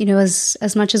mean,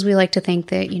 as much as we like to think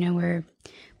that,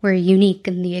 we're unique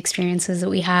in the experiences that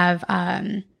we have,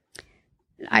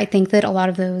 I think that a lot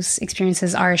of those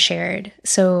experiences are shared.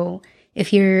 So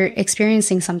if you're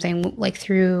experiencing something like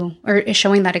through, or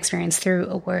showing that experience through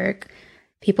a work,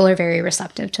 people are very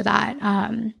receptive to that.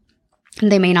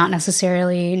 They may not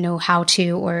necessarily know how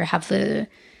to, or have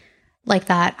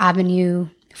that avenue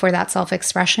for that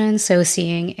self-expression. So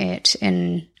seeing it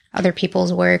in other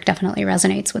people's work definitely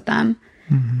resonates with them.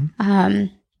 Mm-hmm.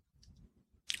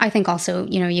 I think also,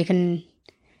 you can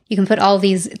put all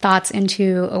these thoughts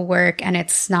into a work and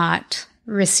it's not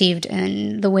received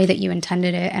in the way that you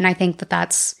intended it. And I think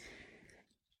that's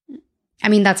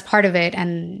part of it.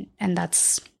 And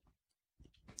that's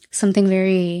something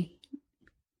very,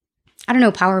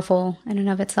 powerful in and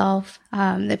of itself,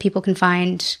 that people can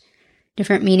find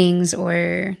different meanings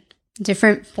or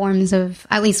different forms of,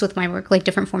 at least with my work, like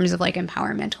different forms of like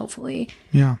empowerment, hopefully.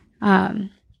 Yeah.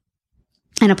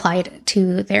 And apply it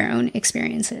to their own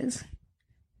experiences.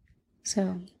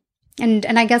 So, and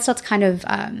I guess that's kind of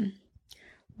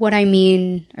what I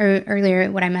mean, or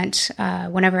earlier what I meant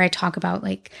whenever I talk about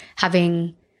like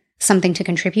having something to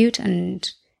contribute and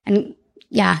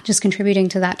yeah, just contributing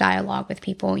to that dialogue with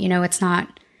people.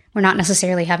 We're not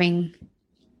necessarily having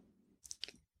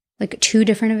like two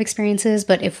different of experiences,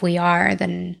 but if we are,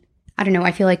 then I don't know,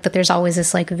 I feel like that there's always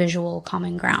this like visual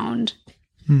common ground.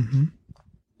 Mm-hmm.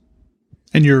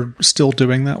 And you're still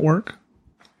doing that work?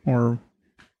 Or,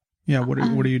 yeah, what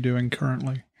are you doing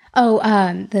currently? Oh,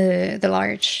 the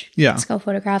large scale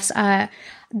photographs.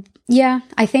 Yeah,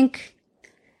 I think.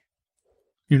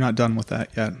 You're not done with that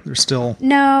yet. There's still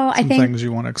some things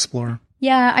you want to explore.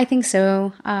 Yeah, I think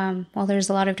so. Well, there's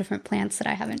a lot of different plants that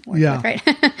I haven't worked with, right?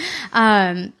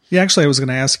 Yeah, actually, I was going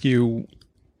to ask you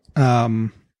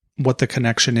what the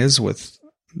connection is with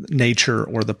nature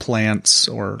or the plants,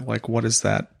 or like what does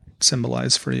that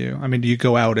symbolize for you? I mean, do you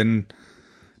go out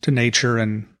to nature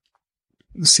and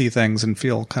see things and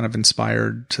feel kind of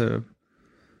inspired to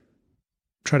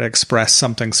try to express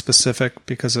something specific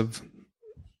because of,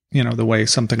 the way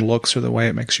something looks or the way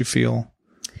it makes you feel?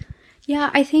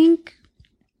 Yeah, I think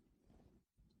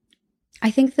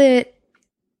that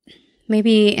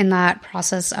maybe in that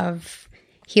process of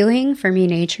healing, for me,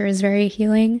 nature is very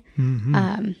healing,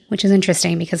 mm-hmm. Which is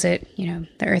interesting because the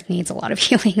earth needs a lot of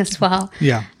healing as well.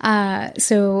 Yeah.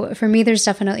 So for me, there's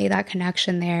definitely that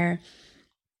connection there.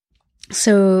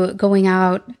 So going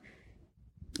out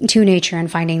to nature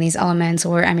and finding these elements,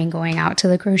 or going out to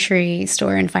the grocery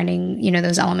store and finding,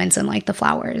 those elements in like the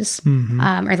flowers,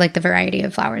 mm-hmm. Or like the variety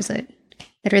of flowers that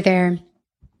are there.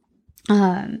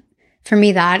 For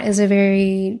me, that is a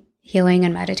very healing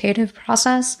and meditative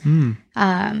process.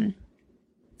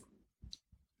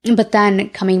 But then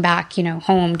coming back,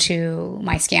 home to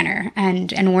my scanner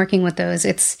and working with those,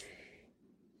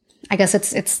 I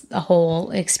guess it's a whole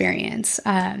experience.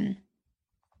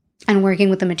 And working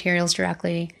with the materials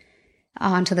directly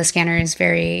onto the scanner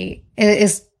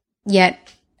is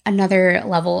yet another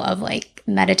level of like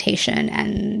meditation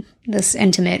and this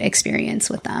intimate experience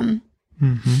with them.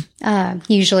 Mm-hmm.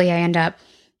 Usually I end up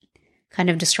kind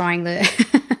of destroying the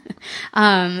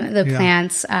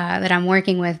plants that I'm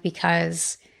working with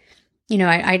because,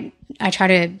 I try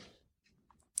to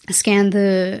scan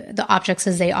the objects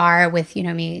as they are with,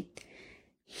 me,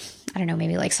 I don't know,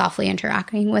 maybe like softly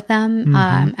interacting with them.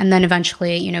 Mm-hmm. And then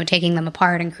eventually, taking them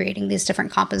apart and creating these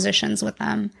different compositions with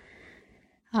them.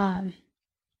 And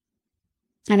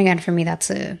again, for me, that's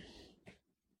a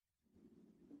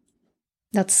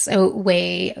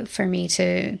way for me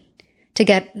to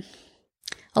get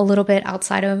a little bit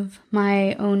outside of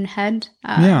my own head,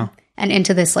 and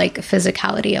into this like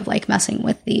physicality of like messing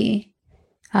with the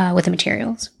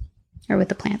materials or with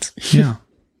the plants. Yeah.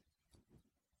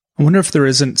 I wonder if there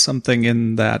isn't something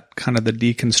in that kind of the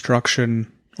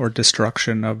deconstruction or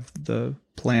destruction of the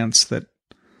plants that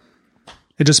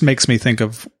it just makes me think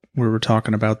of, we were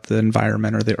talking about the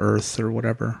environment or the earth or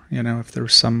whatever, if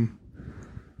there's some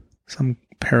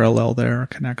parallel there,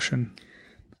 connection.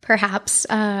 Perhaps,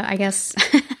 I guess.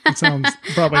 It sounds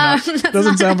probably not.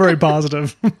 Doesn't sound very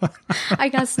positive. I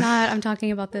guess not. I'm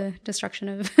talking about the destruction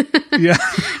of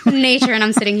nature, and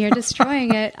I'm sitting here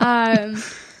destroying it.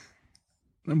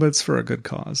 But it's for a good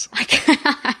cause.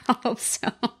 I hope so.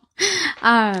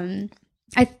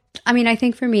 I I mean, I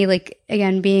think for me, like,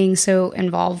 again, being so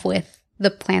involved with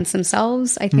the plants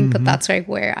themselves, I think that that's like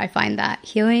where I find that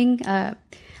healing. I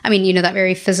mean, you know, that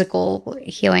very physical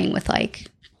healing with like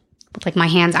my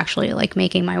hands actually like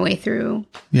making my way through,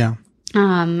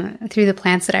 through the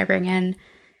plants that I bring in.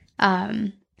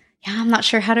 Yeah, I'm not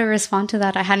sure how to respond to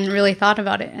that. I hadn't really thought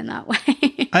about it in that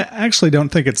way. I actually don't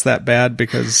think it's that bad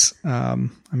because, I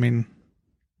mean,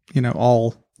 you know,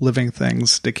 all living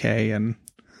things decay and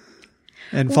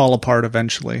fall apart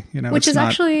eventually, you know. Which is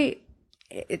actually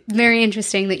very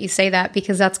interesting that you say that,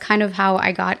 because that's kind of how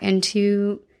I got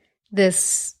into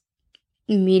this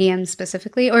medium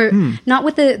specifically, or not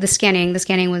with the scanning. The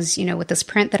scanning was, you know, with this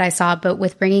print that I saw, but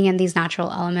with bringing in these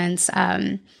natural elements.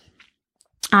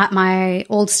 At my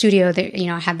old studio, there, you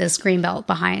know, I had this green belt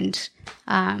behind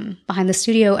the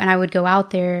studio, and I would go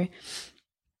out there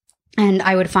and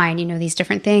I would find, you know, these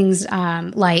different things,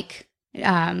 like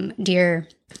deer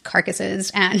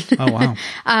carcasses and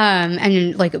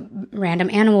and like random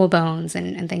animal bones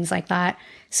and things like that.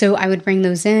 So I would bring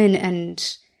those in,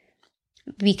 and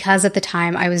because at the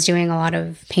time I was doing a lot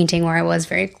of painting where I was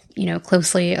very, you know,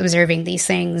 closely observing these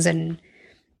things and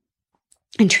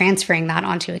transferring that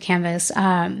onto a canvas,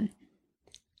 I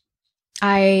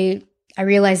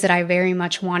realized that I very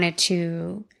much wanted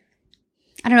to,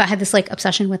 I don't know, I had this like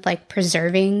obsession with like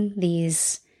preserving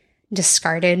these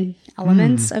discarded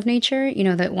elements of nature, you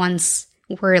know, that once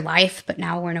were life, but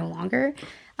now we're no longer.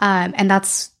 And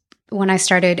that's when I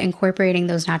started incorporating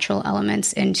those natural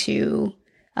elements into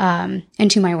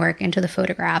my work, into the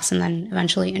photographs, and then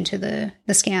eventually into the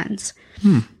scans.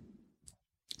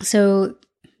 So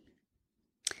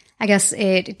I guess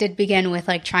it did begin with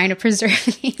like trying to preserve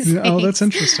these things. Oh, that's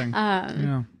interesting.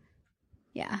 Yeah.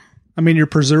 I mean, you're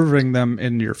preserving them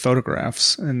in your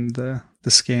photographs and the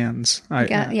scans.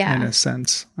 In a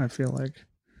sense, I feel like.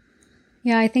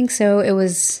 Yeah, I think so. It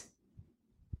was,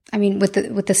 I mean, with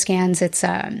the scans, it's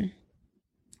there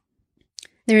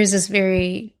is this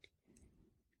very.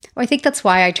 Well, I think that's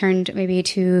why I turned maybe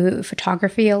to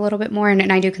photography a little bit more,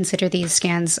 and I do consider these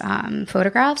scans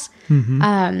photographs.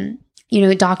 You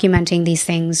know, documenting these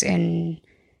things in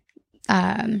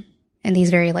these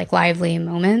very like lively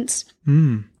moments,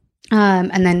 and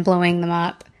then blowing them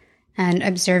up and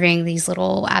observing these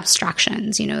little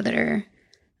abstractions, you know,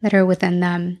 that are within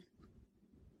them.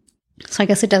 So I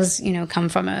guess it does, you know, come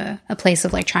from a place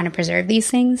of like trying to preserve these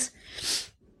things.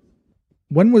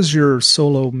 When was your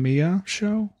Solo Mia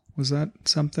show? Was that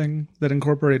something that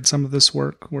incorporated some of this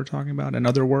work we're talking about and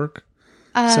other work?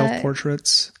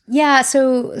 Self-portraits? Yeah,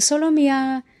 so Solo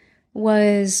Mia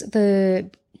was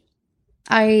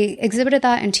I exhibited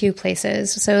that in two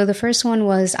places. So the first one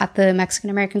was at the Mexican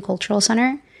American Cultural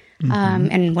Center,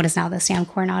 and what is now the Sam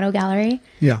Coronado Gallery.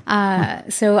 Yeah.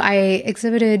 So I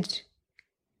exhibited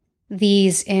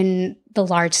these in the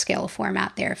large scale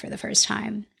format there for the first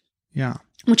time. Yeah.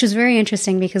 Which was very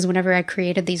interesting because whenever I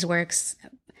created these works,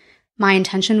 my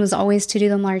intention was always to do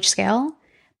them large scale,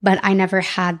 but I never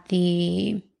had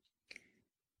the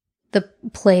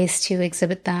place to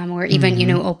exhibit them or even, you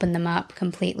know, open them up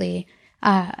completely.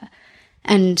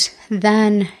 And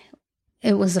then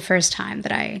it was the first time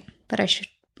that I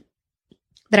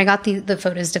got the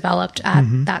photos developed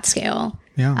at that scale.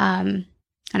 Yeah.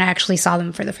 And I actually saw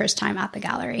them for the first time at the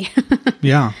gallery.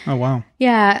 Yeah. Oh, wow.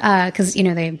 Yeah. Cause you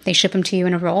know, they ship them to you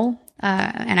in a roll.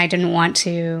 And I didn't want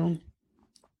to,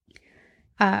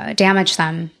 damage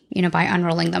them, you know, by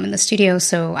unrolling them in the studio.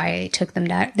 So I took them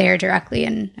there directly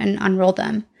and unrolled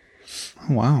them.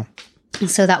 Oh, wow.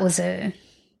 So that was a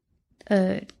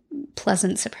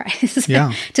pleasant surprise.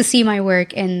 Yeah. To see my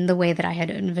work in the way that I had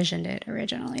envisioned it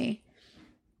originally.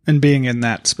 And being in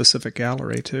that specific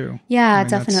gallery too. Yeah, I mean,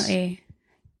 definitely.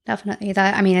 Definitely.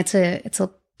 That, I mean, it's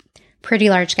a pretty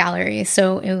large gallery,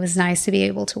 so it was nice to be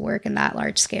able to work in that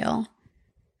large scale.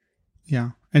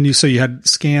 Yeah. And you had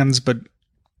scans, but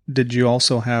did you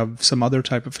also have some other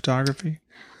type of photography?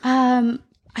 I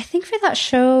think for that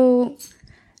show,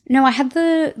 no, I had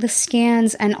the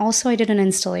scans, and also I did an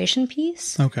installation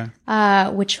piece. Okay.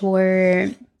 It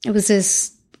was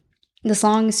this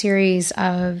long series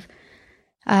of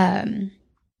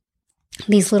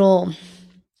these little,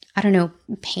 I don't know,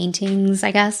 paintings,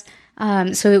 I guess.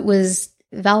 So it was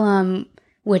vellum,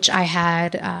 which I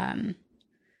had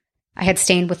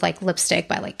stained with like lipstick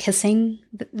by like kissing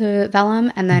the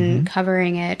vellum and then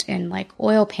covering it in like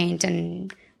oil paint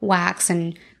and wax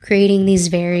and creating these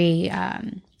very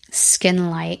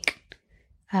skin-like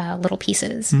little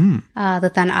pieces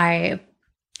that then I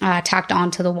tacked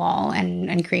onto the wall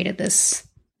and created this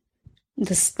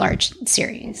large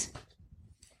series.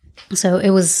 So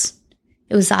it was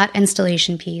that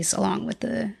installation piece along with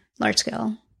the large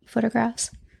scale photographs.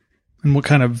 And what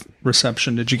kind of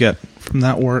reception did you get from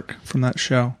that work, from that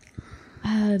show?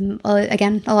 Well,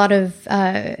 again, a lot of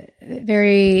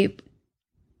very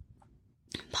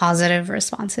positive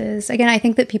responses. Again, I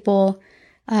think that people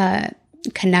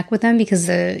connect with them because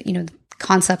the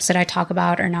concepts that I talk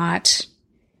about are not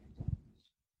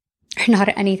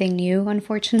anything new,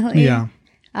 unfortunately. Yeah.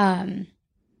 And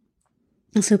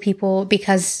so people,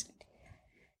 because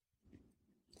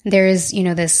there is,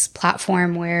 this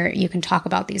platform where you can talk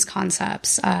about these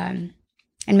concepts, and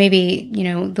maybe,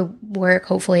 the work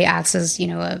hopefully acts as,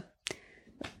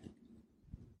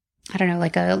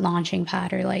 like a launching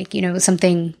pad or like,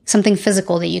 something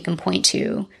physical that you can point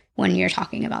to when you're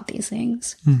talking about these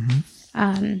things.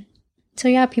 Mm-hmm. So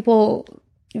yeah, people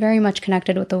very much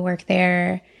connected with the work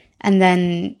there. And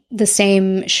then the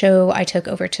same show I took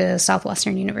over to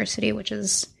Southwestern University, which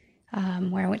is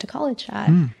where I went to college at.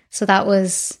 So that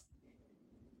was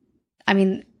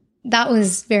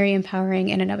very empowering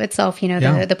in and of itself.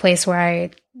 The place where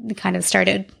I kind of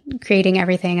started creating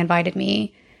everything invited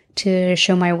me to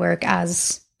show my work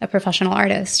as a professional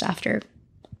artist after,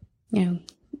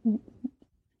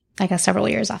 I guess several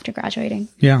years after graduating.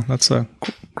 Yeah, that's a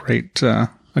great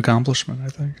accomplishment, I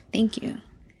think. Thank you.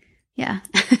 Yeah.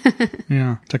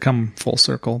 Yeah, to come full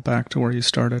circle back to where you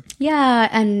started. Yeah,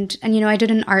 and I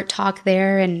did an art talk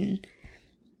there, and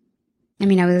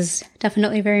I was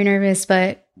definitely very nervous,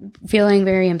 but feeling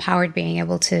very empowered being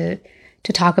able to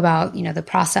talk about, the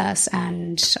process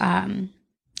and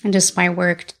just my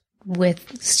work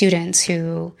with students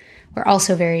who were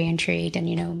also very intrigued,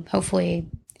 and hopefully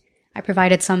I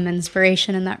provided some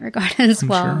inspiration in that regard as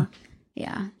well. Sure.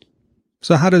 Yeah.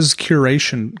 So how does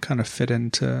curation kind of fit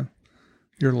into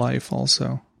your life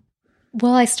also?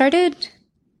 Well, I started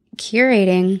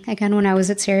curating again when I was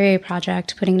at Serrier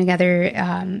Project, putting together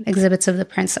exhibits of the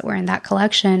prints that were in that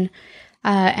collection.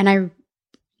 And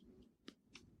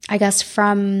I guess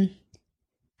from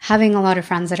having a lot of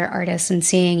friends that are artists and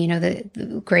seeing,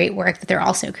 the great work that they're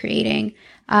also creating,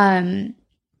 I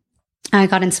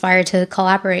got inspired to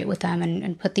collaborate with them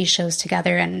and put these shows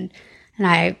together. And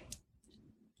I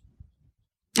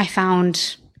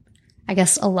found, I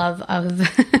guess, a love of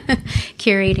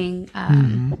curating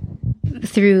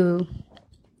through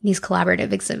these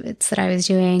collaborative exhibits that I was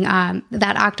doing.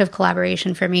 That act of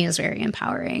collaboration for me is very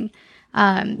empowering.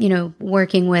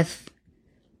 Working with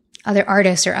other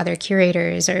artists or other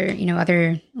curators or,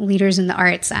 other leaders in the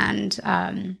arts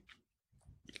and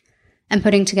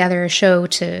putting together a show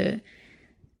to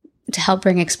help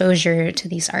bring exposure to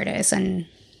these artists and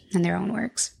their own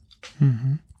works.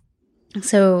 Mm-hmm.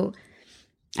 So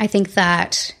I think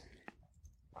that,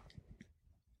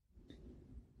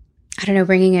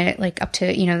 bringing it like up to,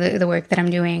 the work that I'm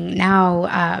doing now,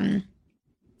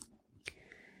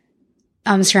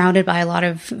 I'm surrounded by a lot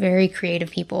of very creative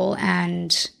people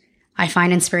and I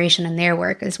find inspiration in their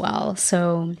work as well.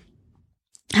 So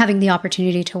having the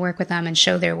opportunity to work with them and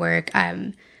show their work,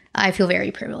 I feel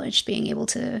very privileged being able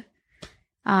to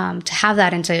have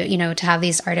that and to have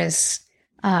these artists,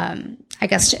 I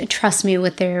guess, to trust me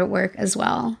with their work as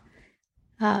well.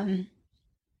 To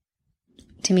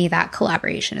me, that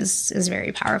collaboration is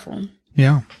very powerful.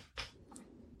 Yeah.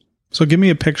 So give me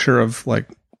a picture of like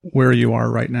where you are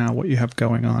right now, what you have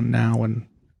going on now and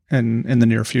in the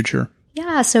near future.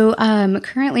 Yeah. So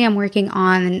currently I'm working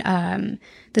on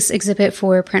this exhibit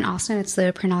for Print Austin. It's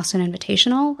the Print Austin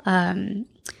Invitational.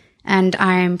 And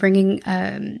I'm bringing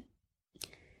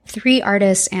 3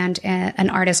 artists and an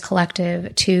artist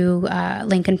collective to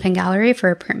Lincoln Pen Gallery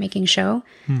for a printmaking show.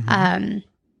 Mm-hmm.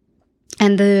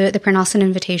 And the Print Austin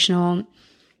Invitational,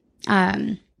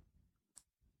 I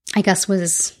guess,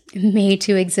 was made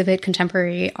to exhibit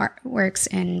contemporary artworks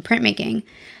in printmaking.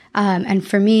 And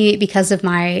for me, because of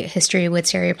my history with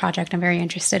Serrier Project, I'm very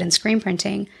interested in screen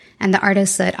printing. And the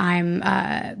artists that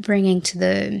I'm bringing to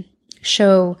the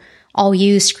show all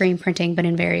use screen printing, but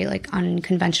in very like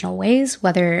unconventional ways,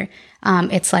 whether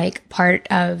it's like part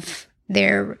of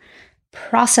their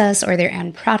process or their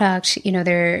end product.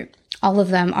 All of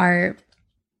them are,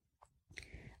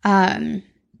 I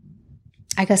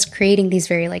guess, creating these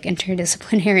very like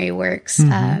interdisciplinary works,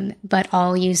 mm-hmm. But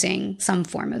all using some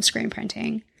form of screen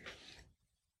printing.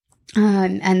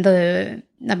 And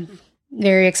I'm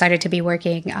very excited to be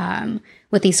working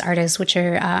with these artists, which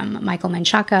are Michael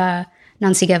Menchaca,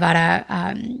 Nancy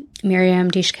Guevara, Miriam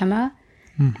Dishkema,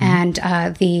 mm-hmm. and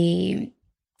the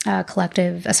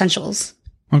collective Essentials.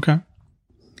 Okay.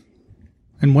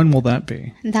 And when will that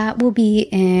be? That will be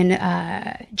in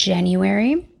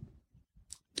January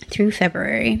through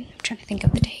February. I'm trying to think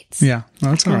of the dates. Yeah,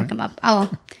 no, that's all right. Look them up.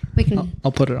 I'll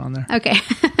put it on there. Okay.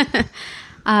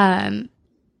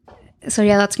 So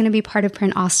yeah, that's going to be part of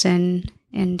Print Austin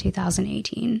in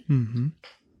 2018. Mm-hmm.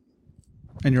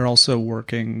 And you're also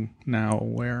working now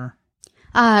where?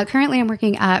 Currently, I'm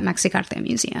working at Mexicarte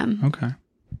Museum. Okay.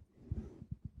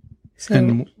 So,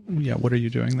 and what are you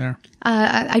doing there?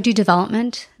 I do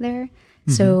development there.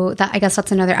 Mm-hmm. So I guess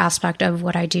that's another aspect of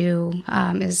what I do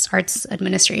is arts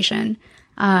administration.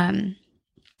 I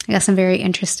guess I'm very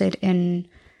interested in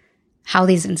how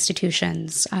these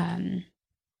institutions,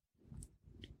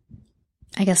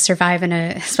 survive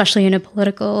especially in a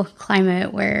political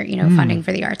climate where, funding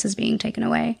for the arts is being taken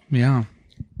away. Yeah.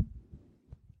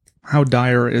 How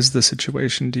dire is the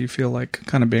situation? Do you feel like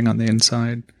kind of being on the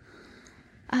inside?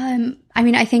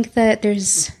 I think that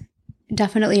there's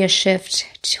definitely a shift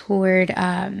toward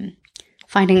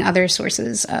finding other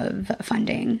sources of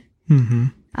funding. Mm-hmm.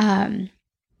 I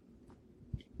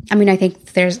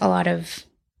think there's a lot of,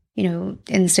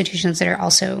 institutions that are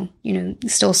also,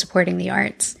 still supporting the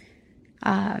arts.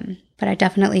 But I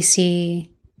definitely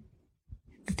see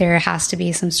that there has to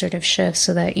be some sort of shift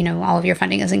so that, all of your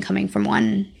funding isn't coming from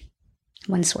one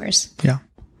source. Yeah.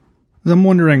 I'm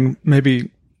wondering,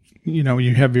 maybe,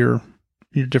 you have your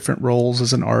different roles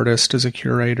as an artist, as a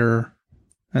curator,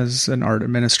 as an art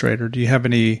administrator. Do you have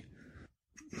any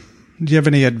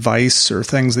advice or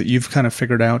things that you've kind of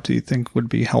figured out, do you think would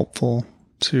be helpful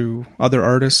to other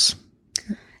artists?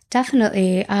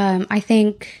 Definitely. I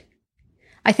think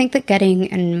that getting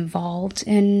involved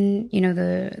in,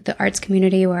 the arts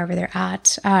community, wherever they're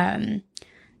at,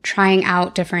 trying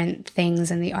out different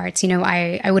things in the arts.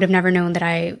 I would have never known that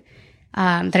I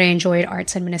enjoyed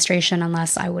arts administration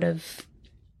unless I would have,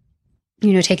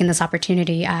 taken this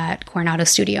opportunity at Coronado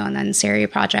Studio and then Seria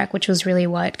Project, which was really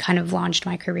what kind of launched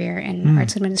my career in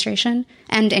arts administration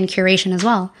and in curation as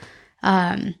well.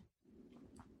 I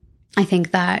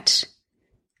think that,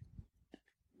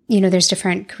 there's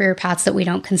different career paths that we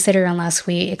don't consider unless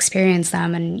we experience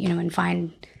them and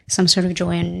find some sort of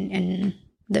joy in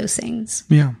those things.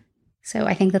 Yeah. So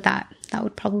I think that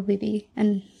would probably be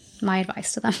my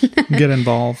advice to them. Get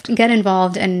involved. Get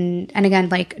involved and again,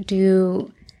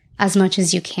 do as much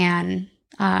as you can,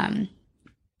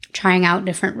 trying out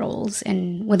different roles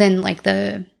within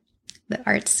the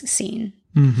arts scene.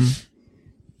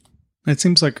 Mm-hmm. It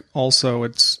seems like also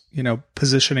it's,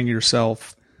 positioning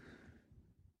yourself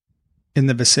in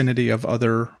the vicinity of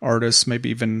other artists, maybe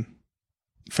even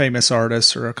famous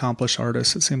artists or accomplished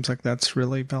artists. It seems like that's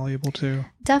really valuable too.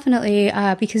 Definitely,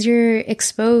 because you're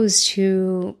exposed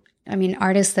to,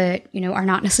 artists that, are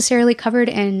not necessarily covered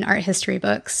in art history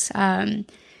books.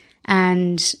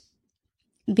 And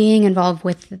being involved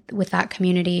with that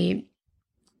community,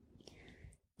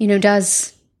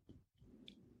 does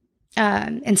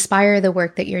inspire the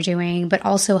work that you're doing, but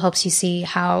also helps you see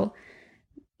how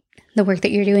the work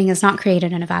that you're doing is not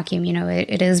created in a vacuum.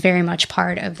 It is very much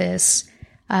part of this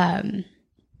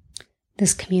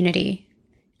this community.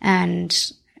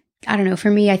 And I don't know, for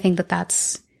me, I think that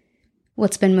that's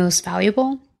what's been most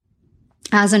valuable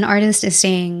as an artist is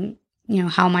seeing,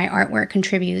 how my artwork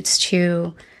contributes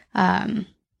to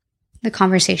the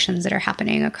conversations that are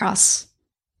happening across,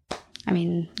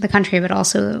 the country, but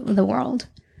also the world.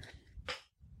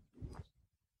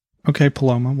 Okay,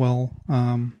 Paloma. Well,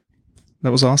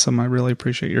 that was awesome. I really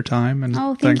appreciate your time. And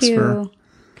thanks for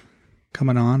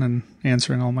coming on and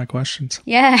answering all my questions.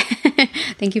 Yeah.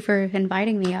 Thank you for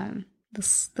inviting me.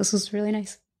 This was really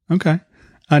nice. Okay.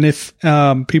 And if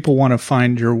people want to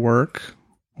find your work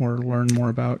or learn more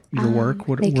about your work,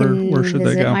 where should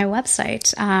they go? My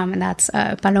website, and that's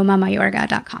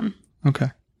palomamayorga.com.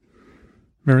 Okay.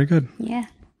 Very good. Yeah.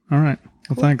 All right.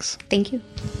 Well, cool. Thanks. Thank you.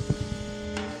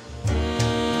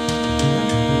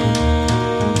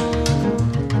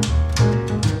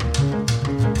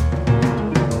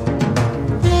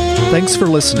 Thanks for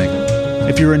listening.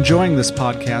 If you're enjoying this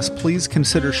podcast, please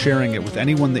consider sharing it with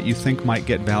anyone that you think might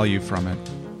get value from it.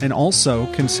 And also,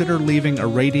 consider leaving a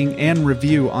rating and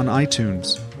review on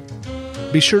iTunes.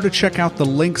 Be sure to check out the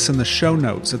links in the show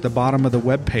notes at the bottom of the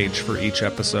webpage for each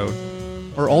episode,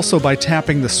 or also by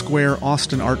tapping the square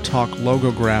Austin Art Talk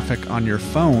logo graphic on your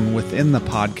phone within the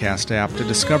podcast app to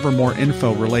discover more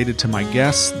info related to my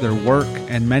guests, their work,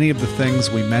 and many of the things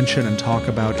we mention and talk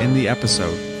about in the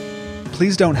episode.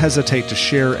 Please don't hesitate to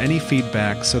share any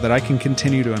feedback so that I can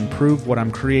continue to improve what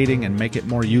I'm creating and make it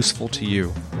more useful to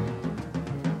you.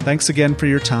 Thanks again for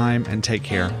your time, and take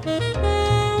care.